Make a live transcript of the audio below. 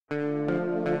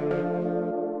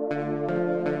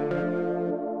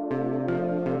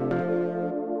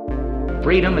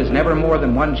freedom is never more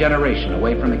than one generation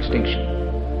away from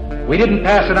extinction. We didn't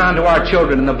pass it on to our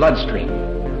children in the bloodstream.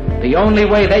 The only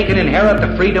way they can inherit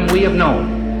the freedom we have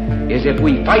known is if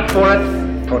we fight for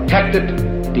it, protect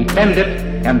it, defend it,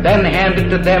 and then hand it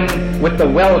to them with the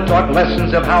well-taught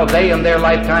lessons of how they in their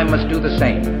lifetime must do the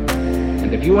same.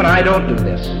 And if you and I don't do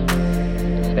this,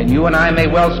 then you and I may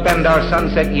well spend our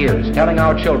sunset years telling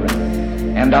our children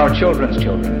and our children's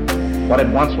children what it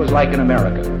once was like in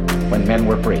America when men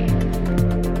were free.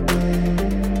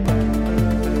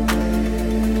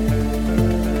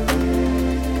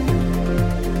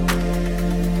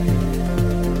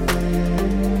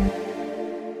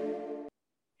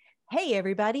 Hey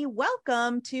everybody,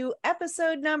 welcome to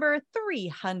episode number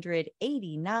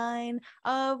 389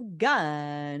 of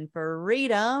Gun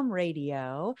Freedom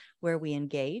Radio, where we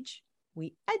engage,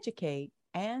 we educate,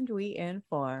 and we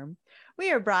inform.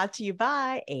 We are brought to you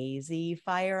by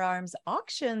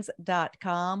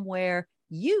azfirearmsauctions.com, where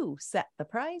you set the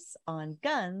price on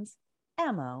guns,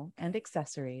 ammo, and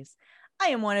accessories. I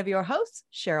am one of your hosts,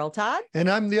 Cheryl Todd. And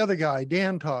I'm the other guy,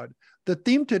 Dan Todd. The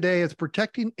theme today is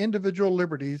protecting individual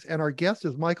liberties, and our guest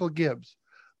is Michael Gibbs.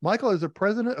 Michael is the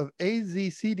president of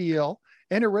AZCDL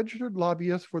and a registered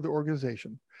lobbyist for the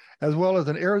organization, as well as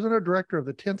an Arizona director of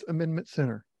the 10th Amendment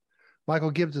Center. Michael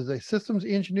Gibbs is a systems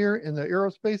engineer in the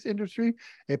aerospace industry,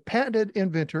 a patented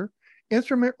inventor,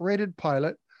 instrument-rated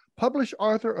pilot, published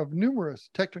author of numerous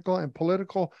technical and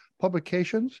political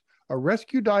publications, a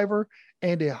rescue diver,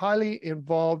 and a highly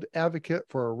involved advocate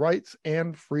for our rights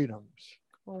and freedoms.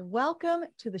 Well, welcome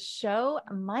to the show,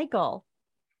 Michael.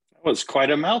 That was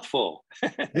quite a mouthful.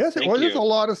 Yes, it was. It's a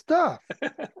lot of stuff.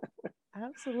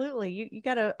 Absolutely. You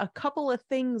got a couple of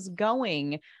things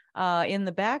going in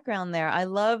the background there. I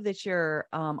love that you're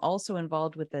also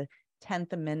involved with the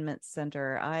 10th Amendment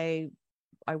Center. I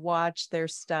watch their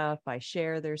stuff. I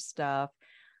share their stuff.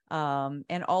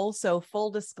 And also, full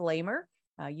disclaimer,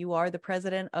 you are the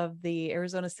president of the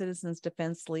Arizona Citizens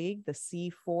Defense League, the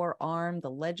C4 arm, the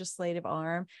legislative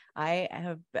arm. I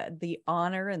have the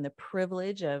honor and the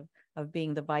privilege of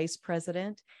being the vice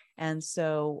president. And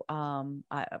so,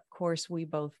 of course, we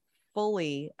both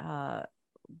fully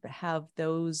have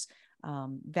those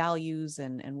values,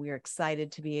 and we're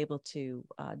excited to be able to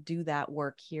do that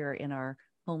work here in our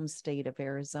home state of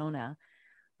Arizona.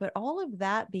 But all of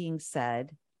that being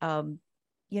said,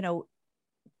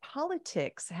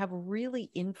 politics have really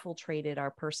infiltrated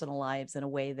our personal lives in a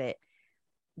way that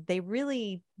they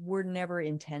really were never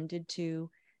intended to.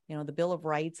 The Bill of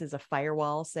Rights is a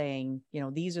firewall saying,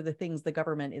 these are the things the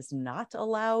government is not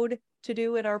allowed to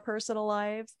do in our personal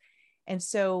lives. And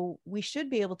so we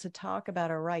should be able to talk about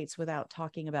our rights without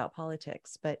talking about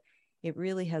politics, but it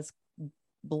really has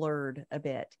blurred a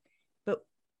bit. But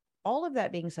all of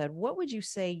that being said, what would you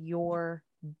say your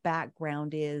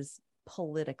background is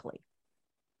politically?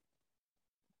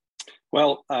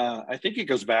 Well, I think it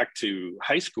goes back to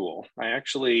high school. I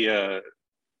actually, the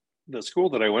school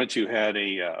that I went to had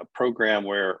a program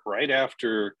where right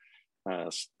after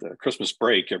the Christmas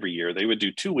break every year, they would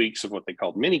do 2 weeks of what they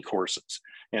called mini courses.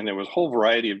 And there was a whole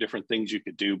variety of different things you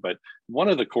could do. But one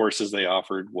of the courses they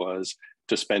offered was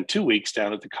to spend 2 weeks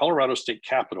down at the Colorado State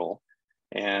Capitol.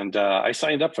 And I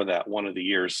signed up for that one of the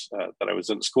years that I was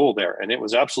in school there. And it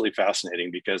was absolutely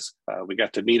fascinating because we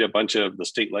got to meet a bunch of the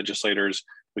state legislators.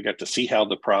 We got to see how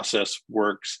the process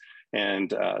works. And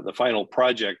the final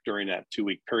project during that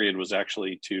 2-week period was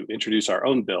actually to introduce our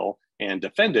own bill and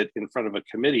defend it in front of a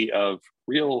committee of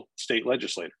real state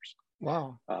legislators.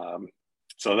 Wow.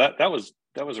 So that was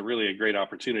a really a great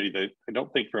opportunity that I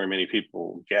don't think very many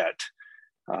people get.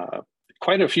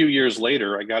 Quite a few years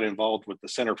later, I got involved with the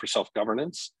Center for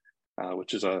Self-Governance,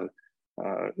 which is a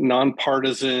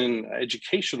nonpartisan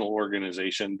educational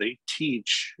organization. They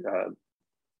teach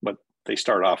what they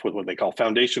start off with what they call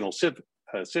foundational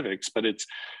civics, but it's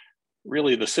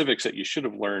really the civics that you should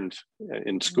have learned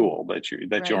in school that you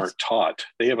aren't taught.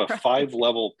 They have a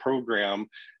 5-level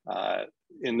program.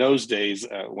 In those days,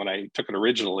 when I took it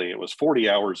originally, it was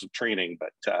 40 hours of training,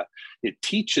 but it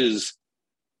teaches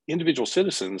individual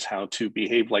citizens how to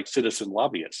behave like citizen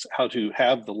lobbyists, how to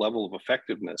have the level of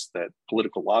effectiveness that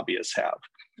political lobbyists have.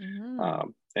 Mm-hmm.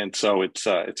 And so it's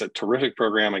a terrific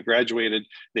program. I graduated.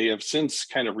 They have since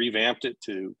kind of revamped it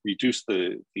to reduce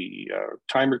the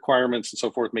time requirements and so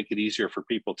forth, make it easier for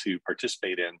people to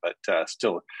participate in, but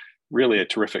still really a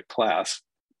terrific class.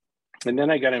 And then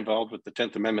I got involved with the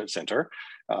 10th Amendment Center.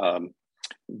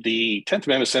 The 10th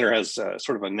Amendment Center has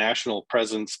sort of a national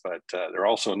presence, but there are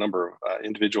also a number of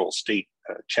individual state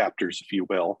chapters, if you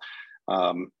will.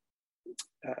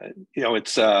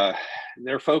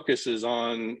 their focus is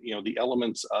on, the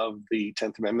elements of the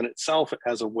 10th Amendment itself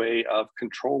as a way of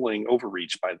controlling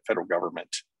overreach by the federal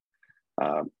government.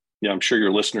 I'm sure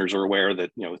your listeners are aware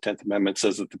that, the 10th Amendment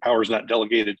says that the powers not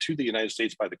delegated to the United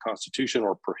States by the Constitution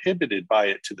or prohibited by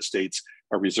it to the states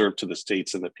are reserved to the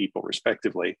states and the people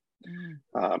respectively.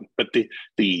 But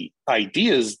the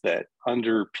ideas that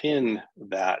underpin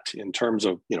that in terms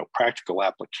of, practical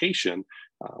application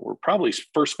were probably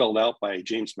first spelled out by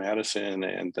James Madison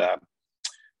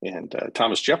and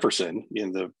Thomas Jefferson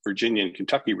in the Virginia and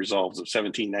Kentucky Resolves of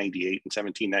 1798 and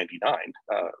 1799.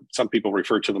 Some people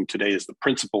refer to them today as the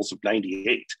Principles of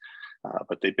 98,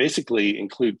 but they basically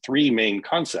include three main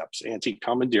concepts: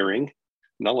 anti-commandeering,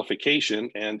 nullification,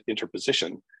 and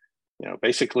interposition.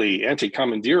 Basically,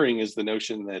 anti-commandeering is the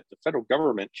notion that the federal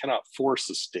government cannot force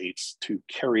the states to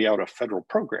carry out a federal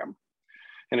program.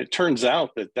 And it turns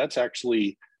out that that's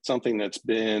actually something that's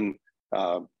been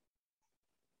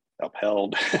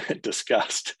upheld,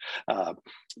 discussed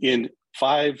in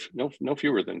no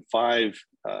fewer than five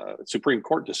Supreme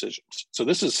Court decisions. So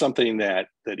this is something that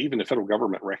even the federal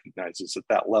government recognizes at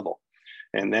that level.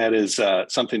 And that is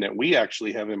something that we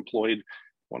actually have employed.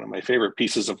 One of my favorite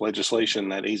pieces of legislation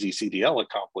that AZCDL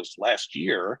accomplished last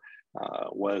year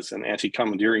was an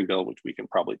anti-commandeering bill, which we can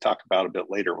probably talk about a bit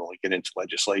later when we get into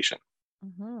legislation.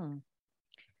 Mm-hmm.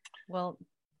 Well,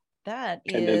 that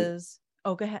and is,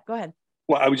 go ahead.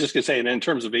 Well, I was just going to say, and in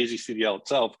terms of AZCDL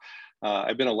itself,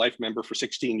 I've been a life member for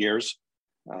 16 years.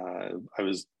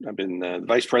 I've been the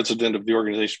vice president of the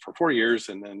organization for 4 years,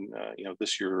 and then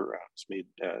this year I was made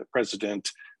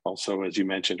president. Also, as you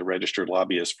mentioned, a registered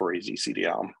lobbyist for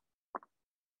AZCDL.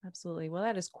 Absolutely. Well,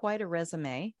 that is quite a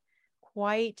resume,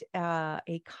 quite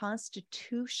a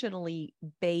constitutionally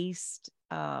based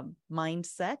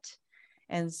mindset.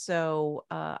 And so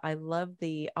I love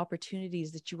the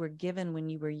opportunities that you were given when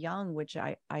you were young, which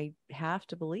I have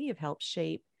to believe helped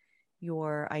shape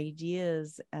your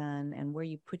ideas and where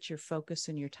you put your focus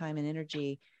and your time and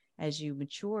energy as you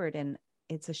matured. And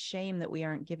it's a shame that we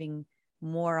aren't giving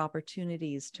more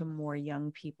opportunities to more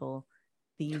young people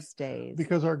these days.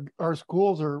 Because our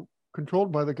schools are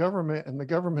controlled by the government, and the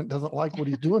government doesn't like what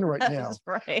he's doing right now. That's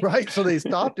right. Right. So they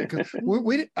stopped it because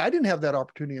I didn't have that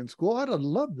opportunity in school. I'd have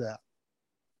loved that.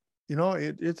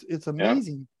 It's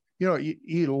amazing. Yeah.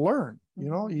 You learn,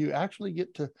 you actually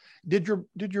get to, did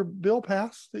your bill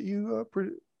pass that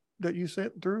you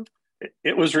sent through?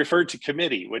 It was referred to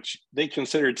committee, which they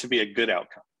considered to be a good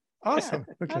outcome. Awesome.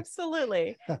 Yeah, okay.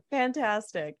 Absolutely.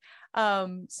 Fantastic.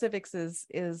 Civics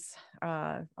is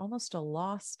almost a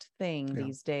lost thing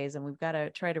these days, and we've got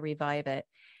to try to revive it.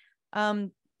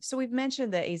 So we've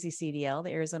mentioned the AZCDL, the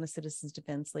Arizona Citizens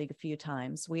Defense League, a few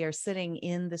times. We are sitting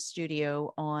in the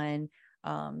studio on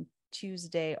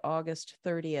Tuesday, August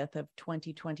 30th of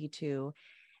 2022.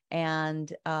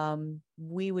 And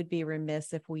we would be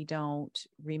remiss if we don't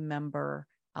remember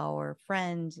our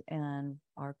friend and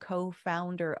our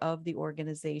co-founder of the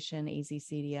organization,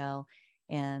 AZCDL,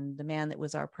 and the man that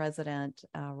was our president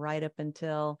right up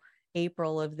until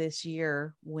April of this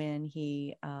year, when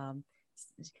he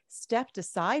stepped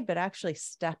aside, but actually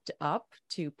stepped up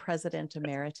to President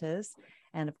Emeritus.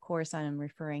 And of course, I'm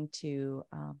referring to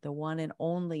the one and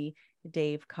only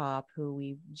Dave Kopp, who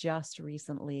we just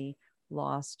recently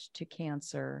lost to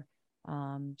cancer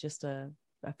just a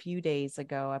few days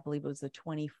ago. I believe it was the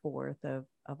 24th of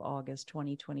August,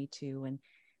 2022,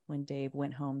 when Dave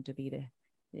went home to be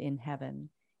in heaven.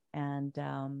 And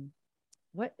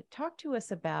talk to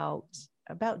us about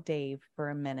Dave for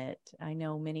a minute. I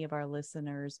know many of our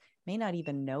listeners may not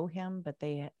even know him, but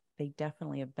they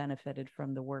definitely have benefited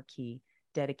from the work he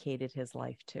dedicated his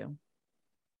life to.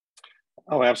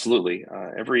 Oh, absolutely.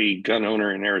 Every gun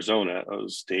owner in Arizona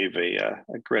owes Dave a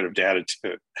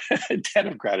debt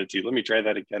of gratitude. Let me try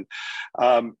that again.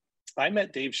 I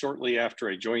met Dave shortly after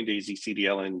I joined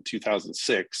AZCDL in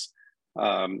 2006.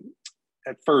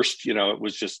 At first, it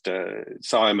was just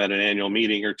saw him at an annual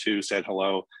meeting or two, said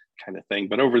hello, kind of thing.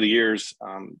 But over the years,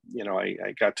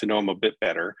 I got to know him a bit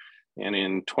better. And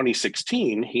in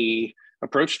 2016, he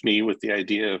approached me with the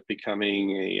idea of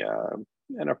becoming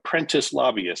an apprentice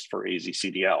lobbyist for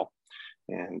AZCDL.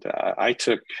 And I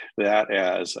took that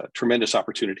as a tremendous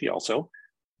opportunity also.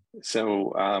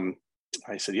 So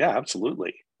I said, yeah,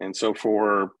 absolutely. And so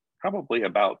for probably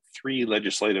about 3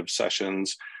 legislative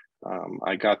sessions,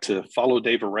 I got to follow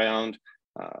Dave around,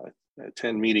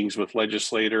 attend meetings with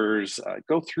legislators,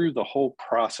 go through the whole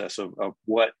process of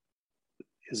what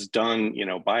is done,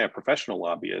 by a professional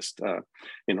lobbyist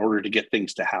in order to get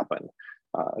things to happen.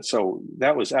 So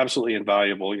that was absolutely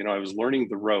invaluable. I was learning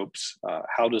the ropes.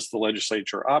 How does the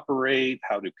legislature operate?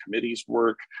 How do committees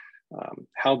work?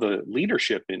 how the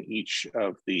leadership in each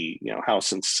of the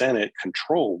House and Senate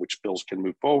control which bills can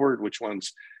move forward, which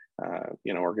ones are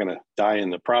going to die in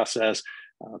the process,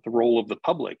 the role of the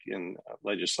public in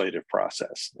legislative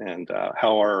process, and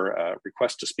how our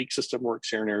request to speak system works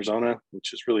here in Arizona,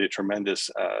 which is really a tremendous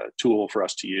tool for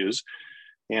us to use,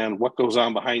 and what goes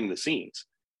on behind the scenes.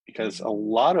 Because a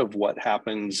lot of what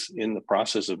happens in the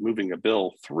process of moving a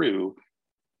bill through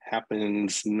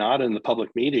happens not in the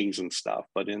public meetings and stuff,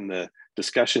 but in the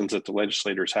discussions that the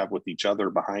legislators have with each other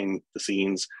behind the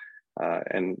scenes.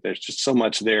 And there's just so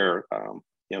much there,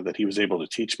 that he was able to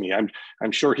teach me.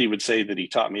 I'm sure he would say that he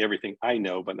taught me everything I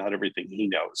know, but not everything he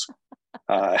knows.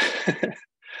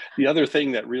 The other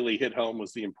thing that really hit home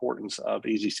was the importance of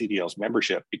AZCDL's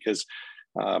membership, because,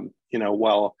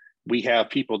 while we have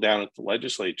people down at the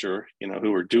legislature,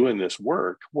 who are doing this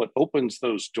work, what opens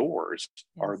those doors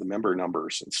are the member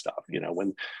numbers and stuff.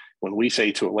 When we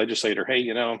say to a legislator, hey,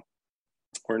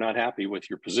 we're not happy with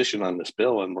your position on this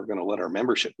bill, and we're going to let our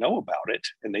membership know about it,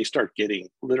 and they start getting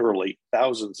literally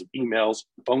thousands of emails,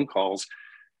 phone calls,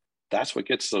 that's what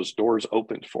gets those doors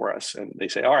opened for us. And they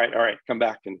say, all right, come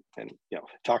back and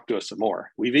talk to us some more.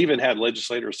 We've even had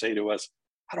legislators say to us,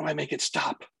 how do I make it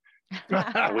stop?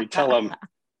 And we tell them,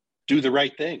 do the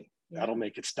right thing. That'll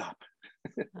make it stop.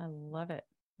 I love it.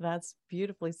 That's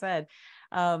beautifully said.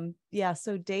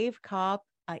 So Dave Kopp,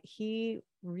 he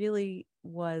really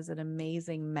was an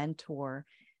amazing mentor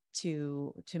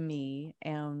to me.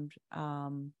 And,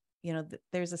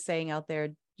 there's a saying out there,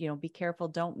 be careful,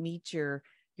 don't meet your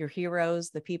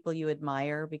heroes, the people you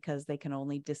admire, because they can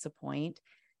only disappoint.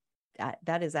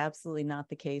 That is absolutely not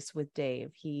the case with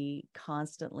Dave. He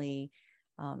constantly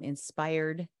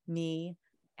inspired me.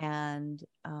 And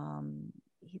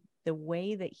the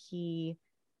way that he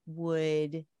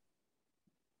would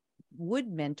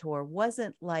mentor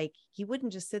wasn't like, he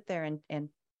wouldn't just sit there and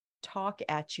talk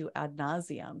at you ad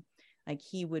nauseum. Like,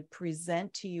 he would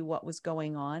present to you what was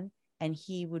going on, and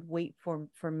he would wait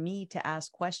for me to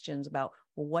ask questions about,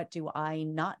 well, what do I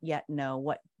not yet know?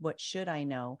 What should I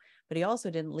know? But he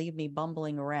also didn't leave me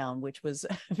bumbling around, which was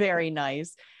very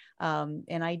nice.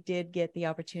 And I did get the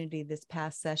opportunity this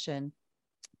past session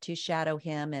to shadow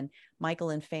him and Michael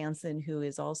Infanson, who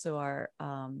is also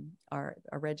our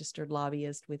registered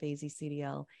lobbyist with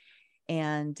AZCDL.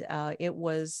 And it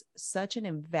was such an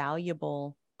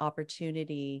invaluable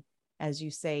opportunity, as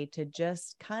you say, to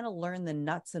just kind of learn the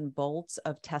nuts and bolts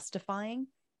of testifying,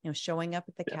 showing up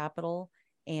at the Capitol,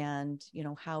 and,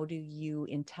 how do you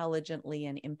intelligently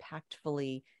and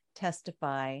impactfully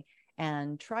testify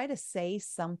and try to say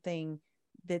something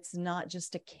that's not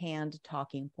just a canned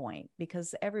talking point,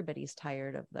 because everybody's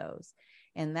tired of those.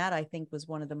 And that, I think, was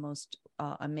one of the most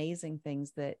amazing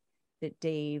things that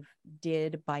Dave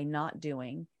did by not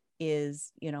doing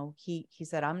is, he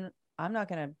said, I'm not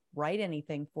going to write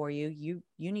anything for you.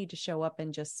 You need to show up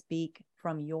and just speak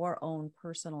from your own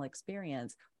personal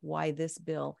experience, why this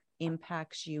bill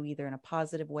impacts you either in a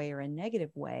positive way or a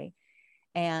negative way.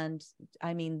 And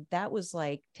I mean, that was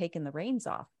like taking the reins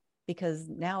off, because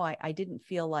now I didn't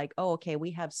feel like, oh, okay,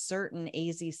 we have certain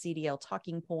AZCDL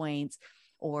talking points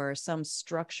or some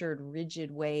structured, rigid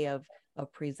way of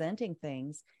presenting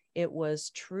things. It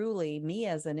was truly me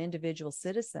as an individual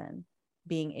citizen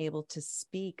being able to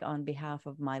speak on behalf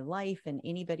of my life and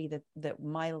anybody that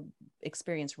my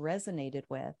experience resonated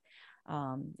with.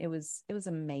 It was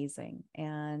amazing.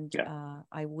 And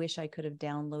I wish I could have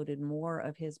downloaded more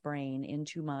of his brain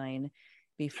into mine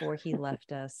before he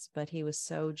left us, but he was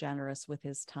so generous with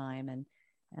his time,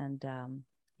 and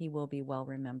he will be well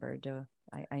remembered.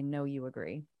 I know you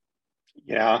agree.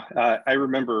 Yeah, I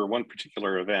remember one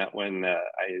particular event when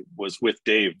I was with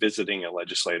Dave visiting a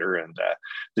legislator, and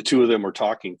the two of them were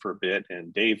talking for a bit,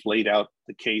 and Dave laid out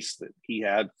the case that he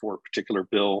had for a particular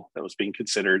bill that was being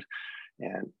considered,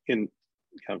 and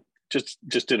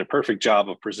just did a perfect job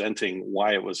of presenting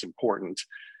why it was important.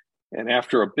 And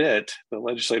after a bit, the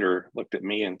legislator looked at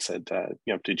me and said,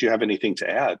 did you have anything to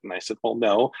add? And I said, well,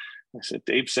 no. I said,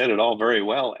 Dave said it all very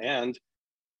well, and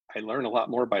I learn a lot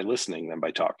more by listening than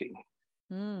by talking.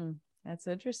 That's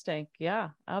interesting.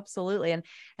 Yeah, absolutely. And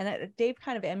Dave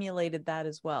kind of emulated that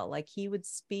as well. Like, he would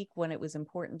speak when it was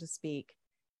important to speak,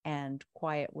 and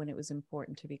quiet when it was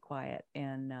important to be quiet.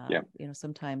 And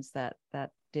sometimes that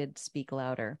did speak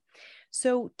louder.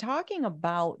 So, talking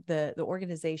about the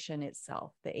organization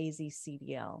itself, the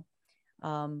AZCDL,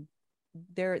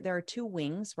 there are two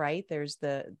wings, right? There's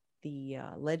the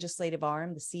legislative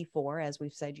arm, the C4, as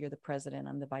we've said, you're the president,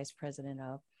 I'm the vice president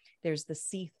of. There's the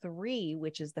C3,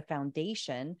 which is the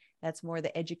foundation. That's more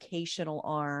the educational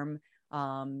arm,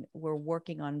 We're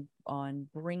working on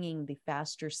bringing the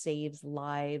Faster Saves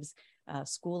Lives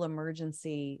school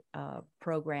emergency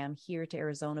program here to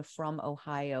Arizona from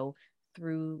Ohio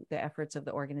through the efforts of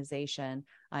the organization.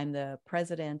 I'm the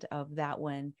president of that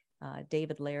one.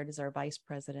 David Laird is our vice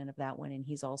president of that one, and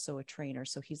he's also a trainer.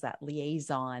 So he's that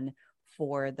liaison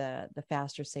for the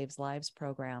Faster Saves Lives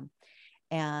program.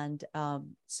 And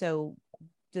so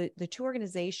the two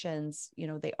organizations,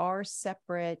 they are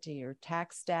separate. Your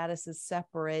tax status is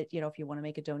separate. If you want to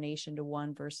make a donation to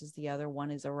one versus the other,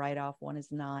 one is a write-off, one is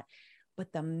not.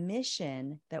 But the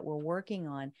mission that we're working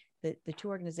on, the two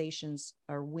organizations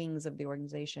are wings of the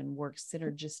organization, work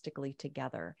synergistically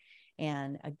together.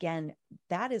 And again,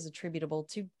 that is attributable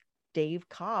to Dave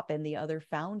Kopp and the other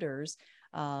founders,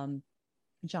 John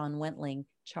Wentling,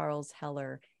 Charles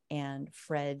Heller, and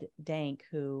Fred Dank,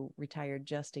 who retired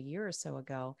just a year or so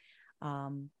ago.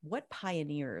 What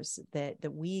pioneers that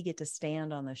we get to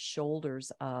stand on the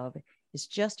shoulders of is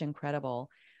just incredible.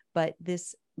 But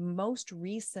this most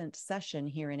recent session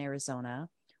here in Arizona,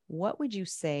 what would you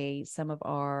say some of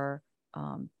our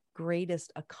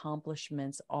greatest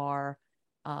accomplishments are?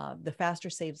 The Faster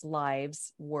Saves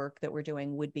Lives work that we're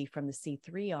doing would be from the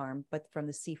C3 arm, but from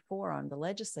the C4 arm, the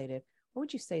legislative, what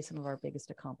would you say some of our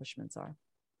biggest accomplishments are?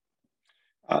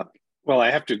 Well,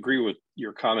 I have to agree with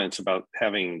your comments about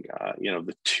having,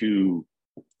 the two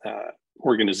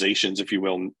organizations, if you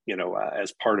will,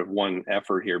 as part of one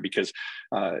effort here, because,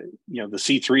 the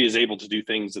C3 is able to do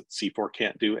things that the C4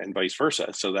 can't do and vice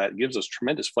versa. So that gives us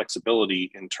tremendous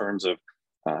flexibility in terms of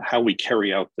how we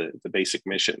carry out the basic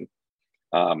mission.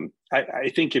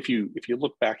 I think if you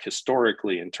look back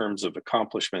historically in terms of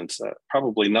accomplishments,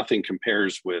 probably nothing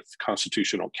compares with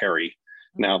constitutional carry.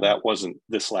 Now, that wasn't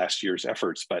this last year's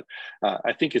efforts, but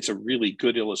I think it's a really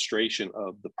good illustration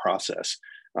of the process.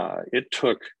 It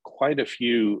took quite a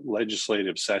few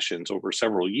legislative sessions over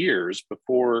several years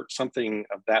before something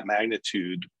of that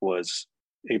magnitude was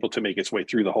able to make its way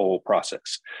through the whole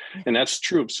process. And that's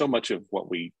true of so much of what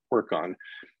we work on.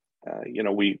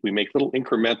 We make little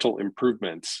incremental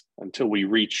improvements until we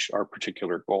reach our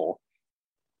particular goal.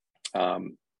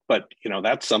 But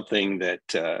that's something that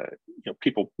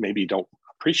people maybe don't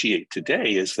appreciate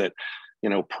today, is that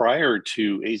prior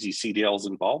to AZCDL's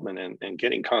involvement in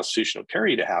getting constitutional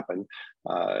carry to happen,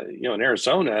 in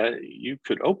Arizona, you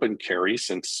could open carry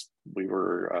since we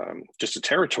were just a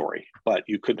territory, but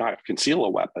you could not conceal a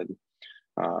weapon.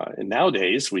 And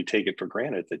nowadays, we take it for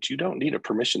granted that you don't need a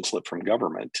permission slip from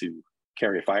government to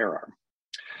carry a firearm.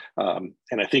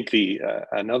 And I think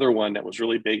another one that was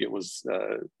really big, it was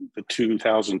the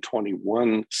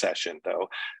 2021 session, though,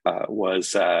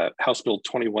 was House Bill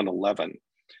 2111.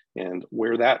 And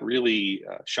where that really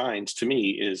shines to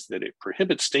me is that it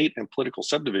prohibits state and political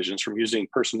subdivisions from using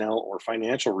personnel or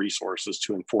financial resources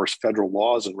to enforce federal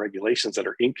laws and regulations that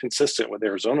are inconsistent with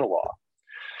Arizona law.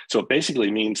 So it basically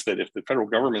means that if the federal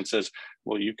government says,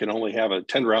 well, you can only have a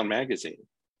 10-round magazine,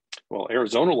 well,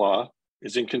 Arizona law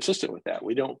is inconsistent with that.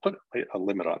 We don't put a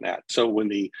limit on that. So when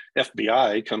the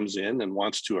FBI comes in and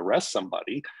wants to arrest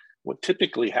somebody, what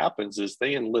typically happens is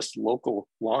they enlist local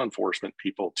law enforcement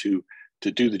people to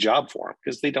do the job for them,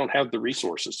 because they don't have the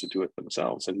resources to do it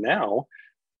themselves. And now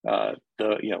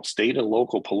the state and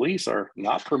local police are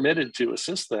not permitted to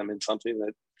assist them in something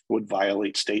that would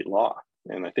violate state law.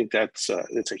 And I think it's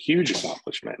a huge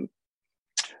accomplishment.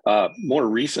 More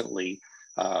recently,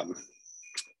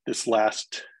 this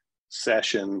last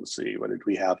session, let's see, what did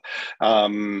we have?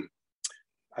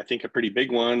 I think a pretty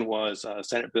big one was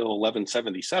Senate Bill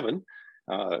 1177.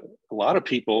 A lot of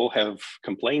people have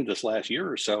complained this last year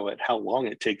or so at how long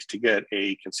it takes to get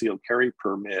a concealed carry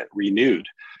permit renewed.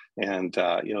 And,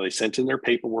 they sent in their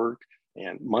paperwork,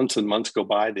 and months go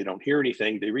by, they don't hear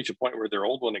anything. They reach a point where their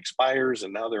old one expires,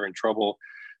 and now they're in trouble.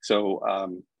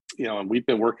 So, and we've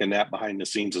been working that behind the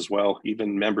scenes as well.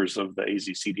 Even members of the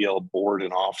AZCDL board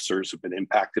and officers have been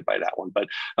impacted by that one. But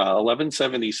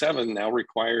 1177 now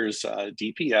requires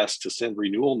DPS to send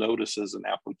renewal notices and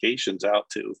applications out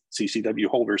to CCW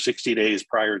holders 60 days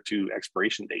prior to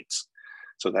expiration dates.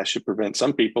 So that should prevent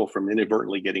some people from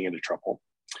inadvertently getting into trouble.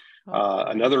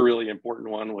 Another really important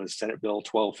one was Senate Bill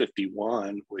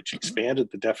 1251, which expanded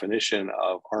the definition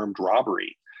of armed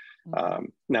robbery.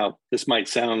 Now, this might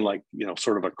sound like,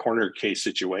 sort of a corner case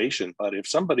situation, but if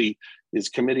somebody is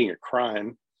committing a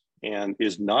crime and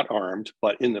is not armed,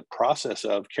 but in the process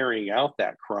of carrying out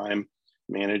that crime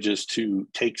manages to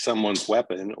take someone's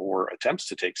weapon or attempts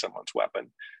to take someone's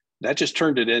weapon, that just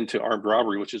turned it into armed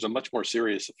robbery, which is a much more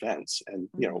serious offense and,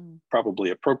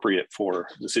 probably appropriate for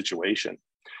the situation.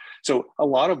 So a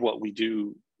lot of what we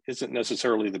do isn't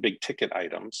necessarily the big ticket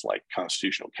items like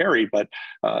constitutional carry, but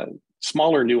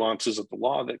smaller nuances of the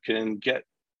law that can get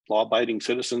law-abiding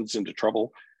citizens into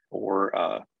trouble,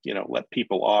 or let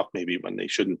people off maybe when they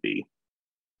shouldn't be.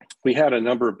 We had a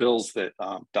number of bills that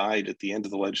died at the end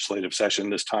of the legislative session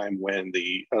this time when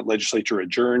the legislature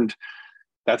adjourned.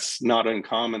 That's not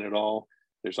uncommon at all.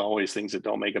 There's always things that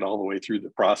don't make it all the way through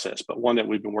the process. But one that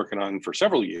we've been working on for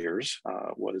several years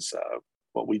was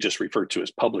what we just referred to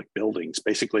as public buildings.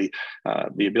 Basically,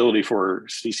 the ability for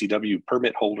CCW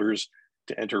permit holders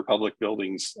to enter public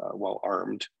buildings while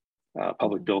armed.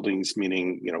 Public buildings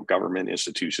meaning, government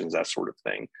institutions, that sort of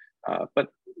thing. But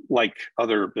like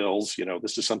other bills,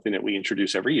 this is something that we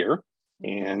introduce every year.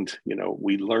 And,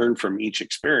 we learn from each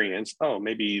experience. Oh,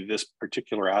 maybe this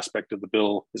particular aspect of the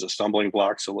bill is a stumbling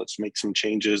block. So let's make some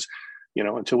changes,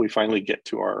 until we finally get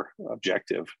to our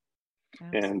objective.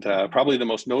 Absolutely. And probably the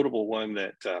most notable one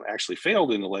that actually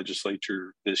failed in the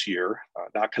legislature this year,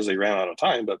 not because they ran out of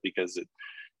time, but because it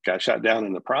got shot down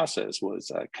in the process,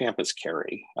 was campus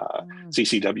carry.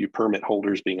 CCW permit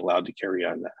holders being allowed to carry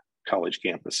on college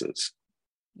campuses.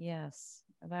 Yes,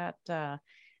 that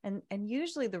and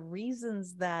usually the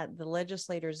reasons that the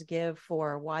legislators give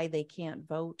for why they can't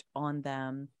vote on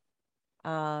them,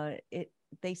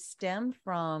 they stem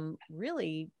from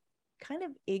really kind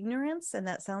of ignorance, and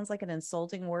that sounds like an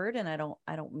insulting word, and I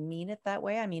don't mean it that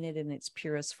way. I mean it in its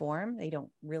purest form. They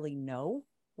don't really know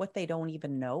what they don't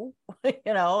even know,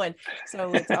 and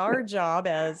so it's our job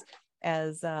as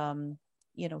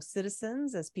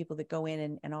citizens, as people that go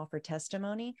in and offer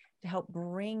testimony, to help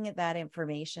bring that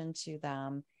information to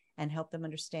them and help them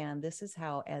understand this is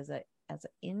how, as an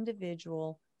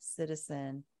individual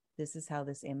citizen, this is how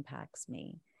this impacts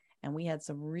me. And we had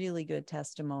some really good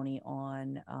testimony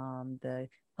on the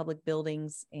public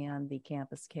buildings and the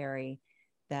campus carry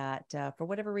that for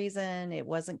whatever reason, it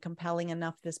wasn't compelling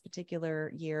enough this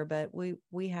particular year, but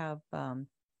we have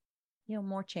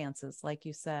more chances, like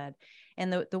you said.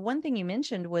 And the one thing you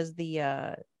mentioned was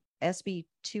the SB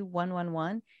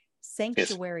 2111,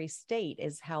 sanctuary state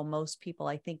is how most people,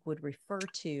 I think, would refer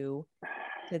to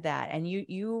that. And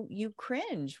you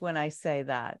cringe when I say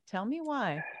that. Tell me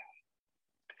why.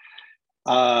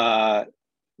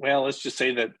 Well, let's just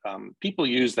say that people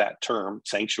use that term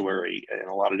sanctuary in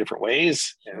a lot of different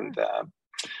ways. Sure. And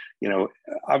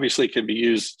obviously it can be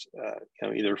used,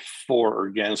 either for or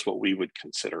against what we would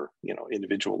consider,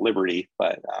 individual liberty.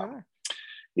 But sure.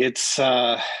 It's,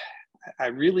 I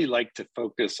really like to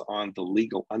focus on the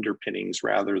legal underpinnings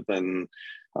rather than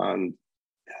on,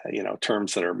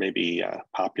 terms that are maybe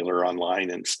popular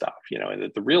online and stuff.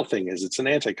 And the real thing is it's an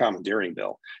anti-commandeering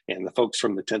bill. And the folks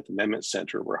from the 10th Amendment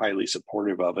Center were highly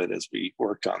supportive of it as we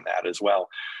worked on that as well.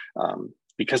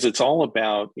 Because it's all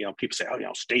about, people say,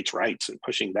 states' rights and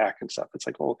pushing back and stuff. It's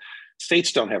like, well,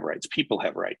 states don't have rights. People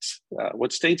have rights.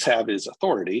 What states have is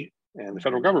authority, and the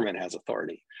federal government has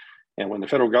authority. And when the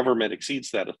federal government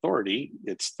exceeds that authority,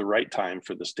 it's the right time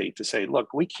for the state to say,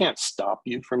 look, we can't stop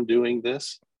you from doing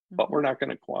this, but we're not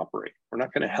going to cooperate. We're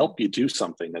not going to help you do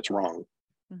something that's wrong.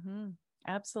 Mm-hmm.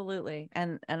 Absolutely.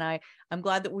 And I'm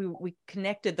glad that we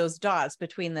connected those dots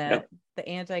between the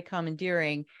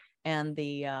anti-commandeering and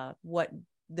what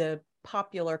the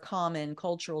popular common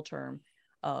cultural term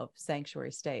of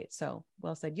sanctuary state. So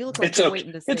well said. You look like you're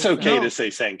waiting to say it's okay to say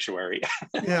sanctuary.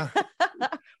 Yeah.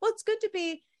 Well, it's good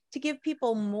to give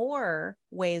people more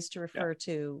ways to refer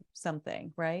to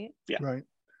something, right? Yeah. Right.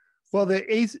 Well, the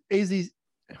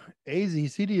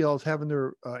AZCDL is having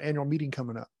their annual meeting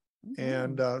coming up. Mm-hmm.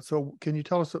 And so can you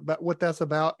tell us about what that's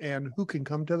about and who can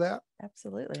come to that?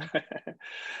 Absolutely.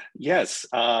 Yes.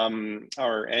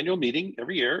 Our annual meeting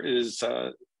every year is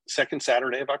second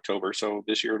Saturday of October. So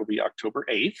this year it'll be October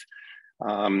 8th.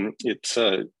 It's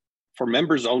for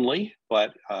members only,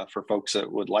 but for folks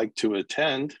that would like to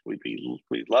attend,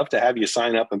 we'd love to have you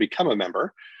sign up and become a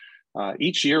member.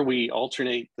 Each year we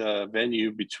alternate the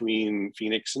venue between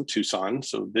Phoenix and Tucson.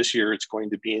 So this year it's going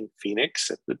to be in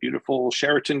Phoenix at the beautiful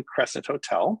Sheraton Crescent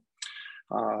Hotel.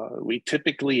 We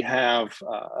typically have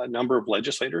a number of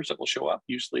legislators that will show up,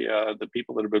 usually the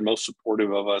people that have been most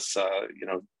supportive of us,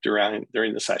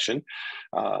 during the session.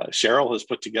 Cheryl has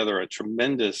put together a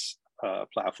tremendous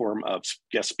platform of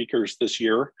guest speakers this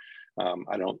year.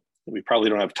 We probably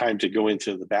don't have time to go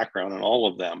into the background on all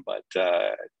of them, but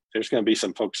there's going to be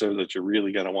some folks there that you're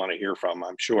really going to want to hear from,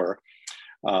 I'm sure.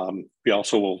 We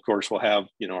also will, of course, we'll have,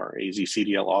 our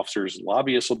AZCDL officers and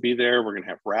lobbyists will be there. We're going to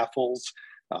have raffles,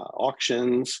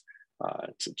 auctions.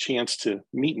 It's a chance to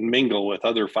meet and mingle with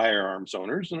other firearms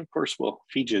owners. And of course, we'll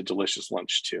feed you a delicious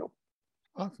lunch too.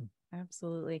 Awesome.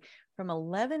 Absolutely. From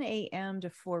 11 a.m. to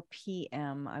 4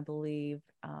 p.m., I believe.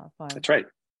 That's right.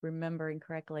 remembering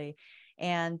correctly.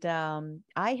 And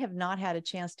I have not had a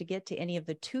chance to get to any of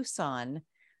the Tucson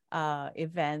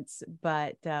events,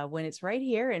 but when it's right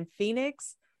here in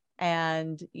Phoenix,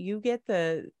 and you get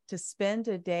to spend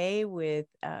a day with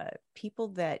people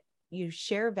that you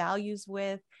share values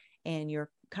with, and you're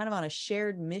kind of on a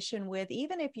shared mission with,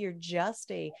 even if you're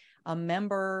just a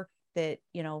member that,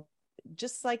 you know,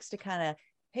 just likes to kind of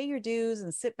pay your dues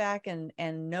and sit back and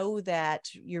know that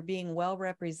you're being well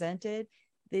represented,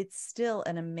 it's still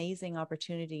an amazing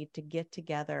opportunity to get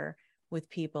together with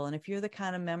people. And if you're the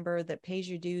kind of member that pays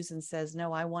your dues and says,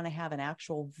 no, I want to have an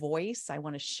actual voice, I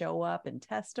want to show up and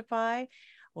testify,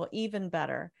 well, even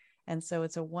better. And so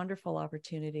it's a wonderful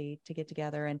opportunity to get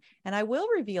together. And I will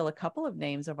reveal a couple of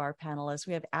names of our panelists.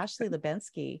 We have Ashley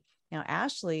Lebensky. Now,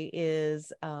 Ashley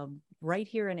is right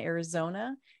here in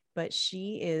Arizona, but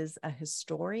she is a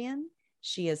historian.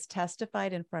 She has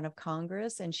testified in front of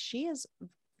Congress, and she was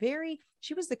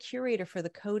the curator for the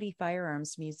Cody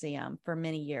Firearms Museum for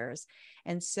many years.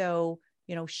 And so,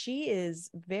 you know, she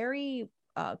is very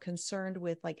concerned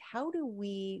with, like, how do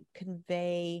we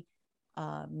convey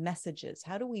messages?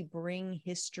 How do we bring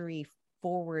history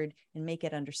forward and make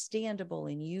it understandable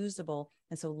and usable?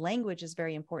 And so language is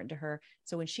very important to her.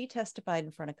 So when she testified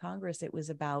in front of Congress, it was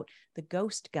about the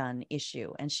ghost gun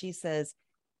issue. And she says,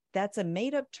 that's a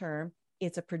made-up term.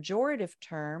 It's a pejorative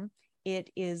term.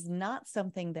 It is not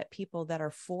something that people that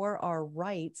are for our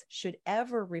rights should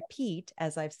ever repeat,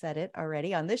 as I've said it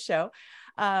already on this show.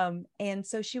 And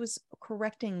so she was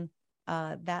correcting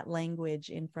that language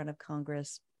in front of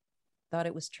Congress. Thought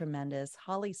it was tremendous.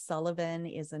 Holly Sullivan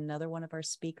is another one of our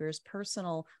speakers,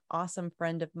 personal, awesome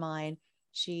friend of mine.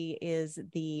 She is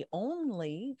the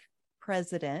only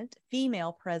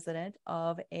female president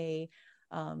of a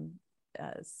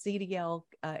CDL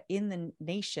in the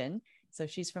nation. So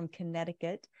she's from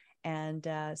Connecticut. And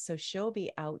so she'll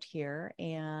be out here,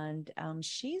 and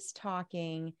she's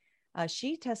talking,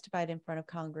 she testified in front of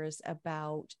Congress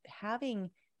about having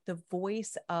the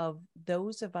voice of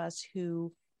those of us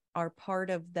who are part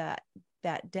of that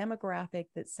demographic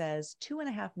that says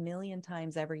 2.5 million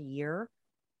times every year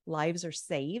lives are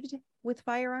saved with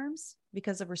firearms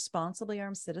because of responsibly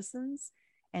armed citizens,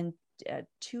 and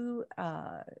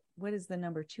what is the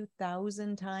number,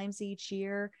 2,000 times each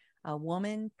year a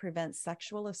woman prevents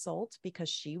sexual assault because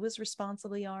she was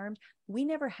responsibly armed. We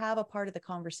never have a part of the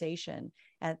conversation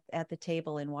at the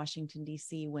table in Washington,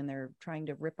 D.C. when they're trying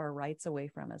to rip our rights away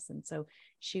from us. And so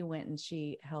she went and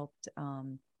she helped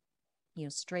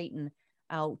straighten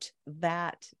out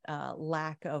that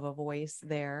lack of a voice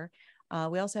there.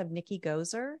 We also have Nikki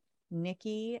Gozer.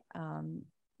 Nikki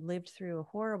lived through a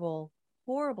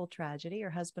horrible tragedy.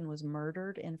 Her husband was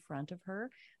murdered in front of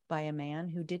her by a man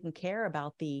who didn't care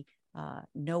about the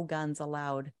no guns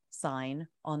allowed sign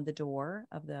on the door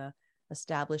of the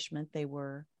establishment they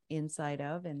were inside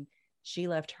of. And she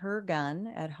left her gun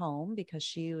at home because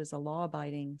she was a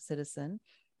law-abiding citizen,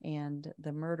 and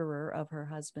the murderer of her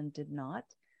husband did not.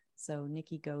 So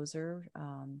Nikki Gozer,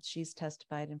 she's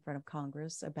testified in front of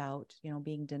Congress about,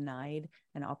 being denied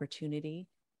an opportunity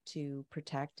to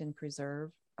protect and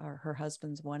preserve her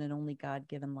husband's one and only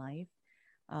God-given life.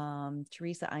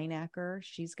 Teresa Einacker,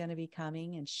 she's going to be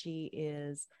coming, and she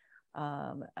is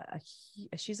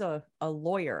she's a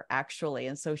lawyer, actually,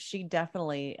 and so she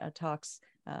definitely talks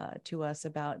to us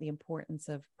about the importance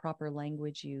of proper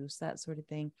language use, that sort of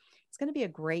thing. It's going to be a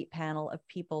great panel of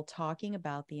people talking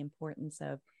about the importance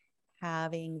of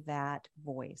having that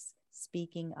voice,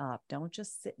 speaking up. Don't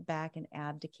just sit back and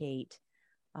abdicate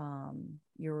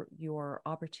your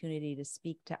opportunity to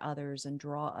speak to others and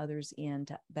draw others in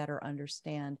to better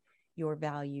understand your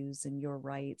values and your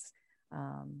rights.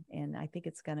 And I think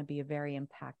it's going to be a very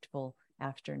impactful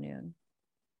afternoon.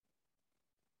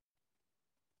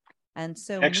 And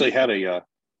so actually had a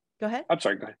go ahead. I'm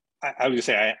sorry, go ahead. I was gonna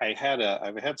say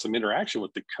I've had some interaction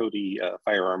with the Cody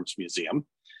Firearms Museum.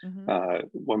 Mm-hmm.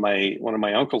 When one of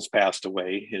my uncles passed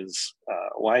away, his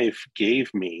wife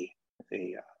gave me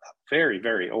a very,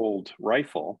 very old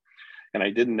rifle, and I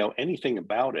didn't know anything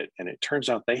about it. And it turns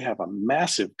out they have a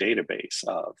massive database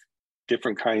of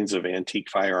different kinds of antique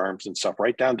firearms and stuff,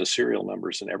 right down to serial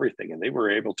numbers and everything. And they were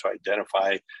able to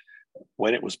identify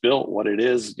when it was built, what it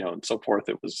is, and so forth.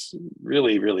 It was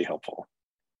really, really helpful.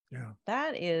 Yeah,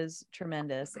 that is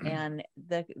tremendous. And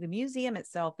the museum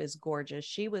itself is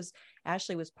gorgeous.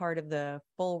 Ashley was part of the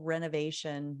full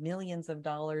renovation, millions of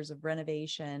dollars of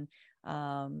renovation,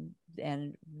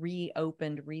 and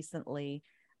reopened recently.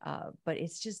 But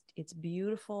it's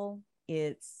beautiful.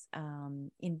 It's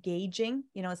engaging.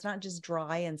 It's not just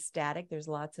dry and static. There's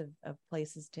lots of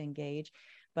places to engage.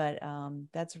 But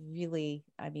that's really,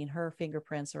 I mean, her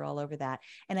fingerprints are all over that.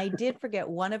 And I did forget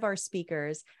one of our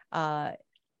speakers,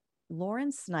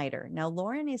 Lauren Snyder. Now,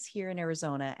 Lauren is here in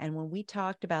Arizona. And when we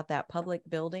talked about that public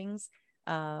buildings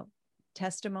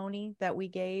testimony that we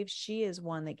gave, she is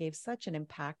one that gave such an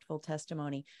impactful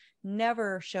testimony.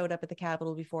 Never showed up at the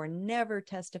Capitol before, never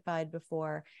testified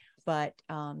before. But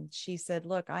she said,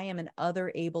 look, I am an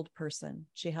other abled person.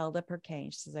 She held up her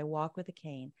cane. She says, I walk with a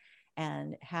cane.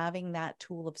 And having that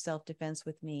tool of self-defense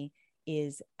with me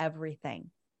is everything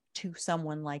to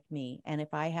someone like me. And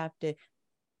if I have to,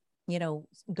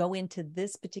 go into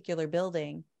this particular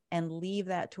building and leave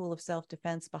that tool of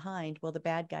self-defense behind, well, the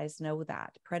bad guys know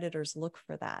that. Predators look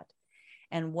for that.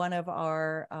 And one of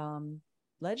our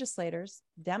legislators,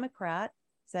 Democrat,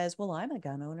 says, well, I'm a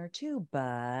gun owner too,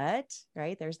 but,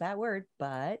 right, there's that word,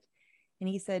 but, and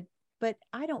he said, but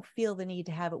I don't feel the need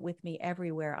to have it with me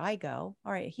everywhere I go.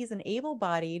 All right. He's an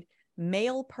able-bodied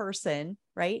male person,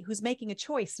 right, who's making a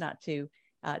choice not to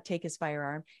take his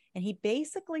firearm. And he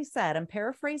basically said, I'm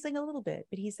paraphrasing a little bit,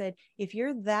 but he said, if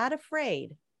you're that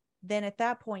afraid, then at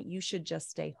that point, you should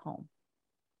just stay home.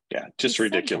 Yeah, just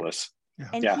ridiculous.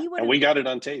 And and we got it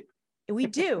on tape. We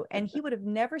do. And he would have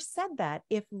never said that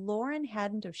if Lauren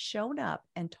hadn't have shown up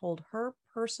and told her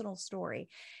personal story.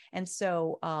 And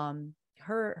so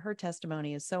her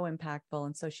testimony is so impactful.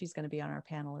 And so she's going to be on our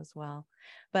panel as well.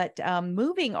 But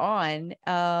moving on,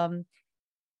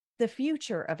 the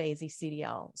future of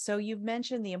AZCDL. So you've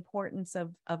mentioned the importance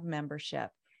of membership.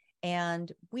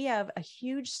 And we have a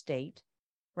huge state,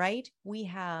 right? We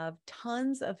have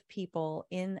tons of people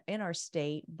in our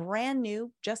state, brand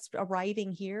new, just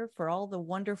arriving here for all the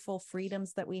wonderful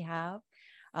freedoms that we have,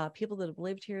 people that have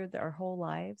lived here their whole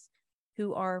lives,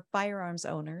 who are firearms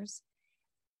owners.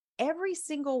 Every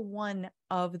single one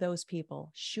of those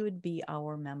people should be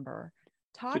our member.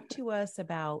 Talk to us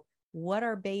about what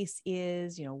our base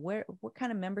is, what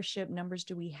kind of membership numbers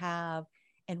do we have,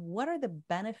 and what are the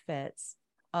benefits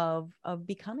of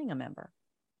becoming a member?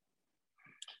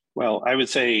 Well, I would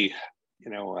say,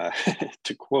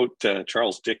 to quote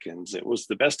Charles Dickens, it was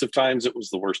the best of times, it was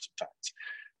the worst of times.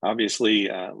 Obviously,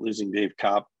 losing Dave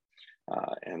Kopp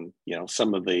and,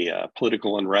 some of the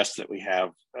political unrest that we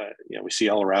have, we see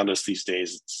all around us these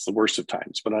days, it's the worst of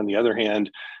times. But on the other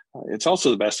hand, it's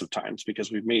also the best of times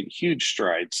because we've made huge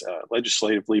strides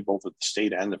legislatively, both at the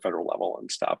state and the federal level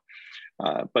and stuff.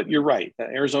 But you're right.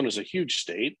 Arizona is a huge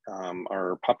state.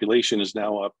 Our population is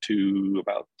now up to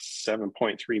about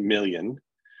 7.3 million.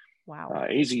 Wow.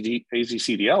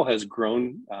 AZCDL has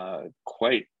grown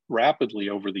quite rapidly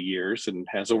over the years and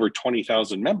has over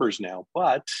 20,000 members now.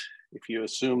 But if you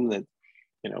assume that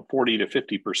 40 to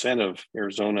 50% of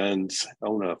Arizonans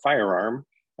own a firearm,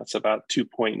 that's about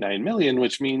 2.9 million,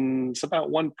 which means about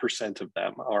 1% of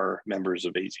them are members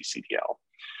of AZCDL.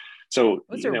 So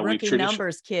those are rookie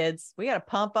numbers, kids. We got to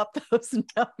pump up those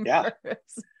numbers.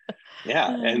 Yeah.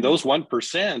 And those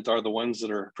 1% are the ones that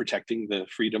are protecting the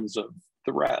freedoms of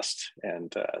the rest,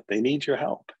 and they need your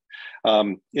help.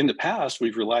 In the past,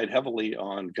 we've relied heavily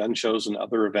on gun shows and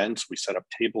other events. We set up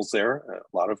tables there.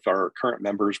 A lot of our current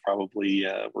members probably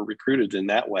were recruited in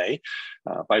that way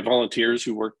by volunteers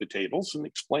who work the tables and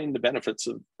explain the benefits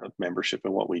of membership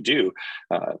and what we do.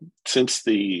 Since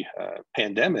the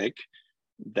pandemic,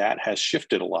 that has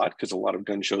shifted a lot because a lot of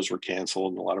gun shows were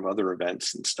canceled and a lot of other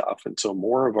events and stuff. And so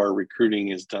more of our recruiting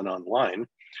is done online.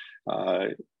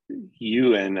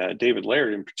 You and David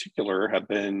Laird in particular have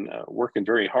been working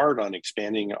very hard on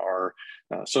expanding our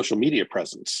social media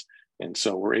presence. And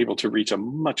so we're able to reach a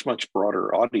much, much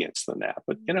broader audience than that.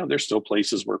 But, there's still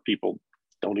places where people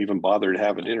don't even bother to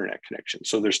have an internet connection.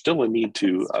 So there's still a need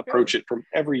to approach it from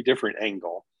every different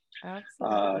angle.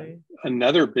 Absolutely.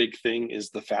 Another big thing is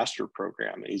the FASTER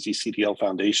program. AZCDL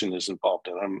Foundation is involved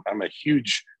in. I'm a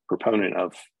huge proponent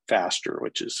of FASTER,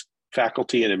 which is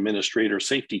Faculty and Administrator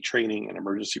Safety Training and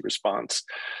Emergency Response.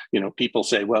 People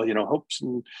say, well, hopes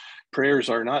and prayers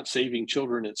are not saving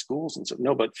children at schools. And so,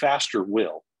 no, but FASTER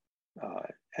will.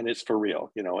 And it's for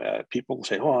real. People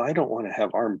say, oh, I don't want to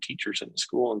have armed teachers in the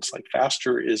school. And it's like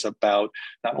FASTER is about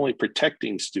not only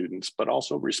protecting students, but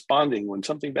also responding when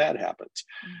something bad happens.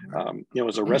 Mm-hmm.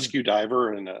 As a rescue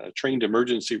diver and a trained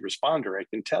emergency responder, I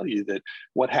can tell you that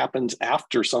what happens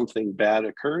after something bad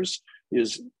occurs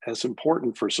is as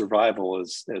important for survival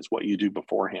as what you do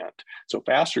beforehand. So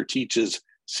FASTER teaches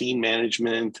scene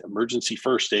management, emergency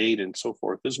first aid, and so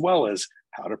forth, as well as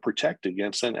how to protect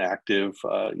against an active,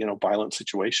 violent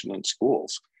situation in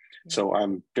schools. Yeah. So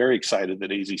I'm very excited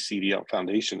that AZCDL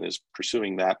Foundation is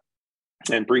pursuing that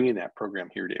and bringing that program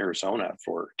here to Arizona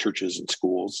for churches and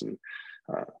schools and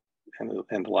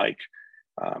the like.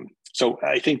 So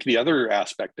I think the other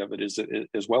aspect of it is that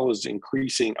as well as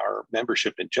increasing our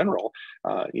membership in general,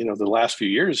 the last few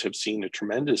years have seen a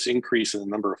tremendous increase in the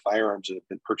number of firearms that have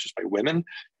been purchased by women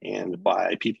and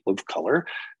by people of color.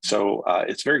 So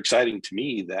it's very exciting to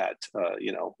me that,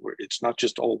 it's not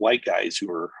just all white guys who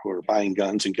are buying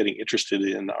guns and getting interested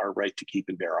in our right to keep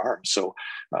and bear arms. So,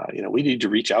 we need to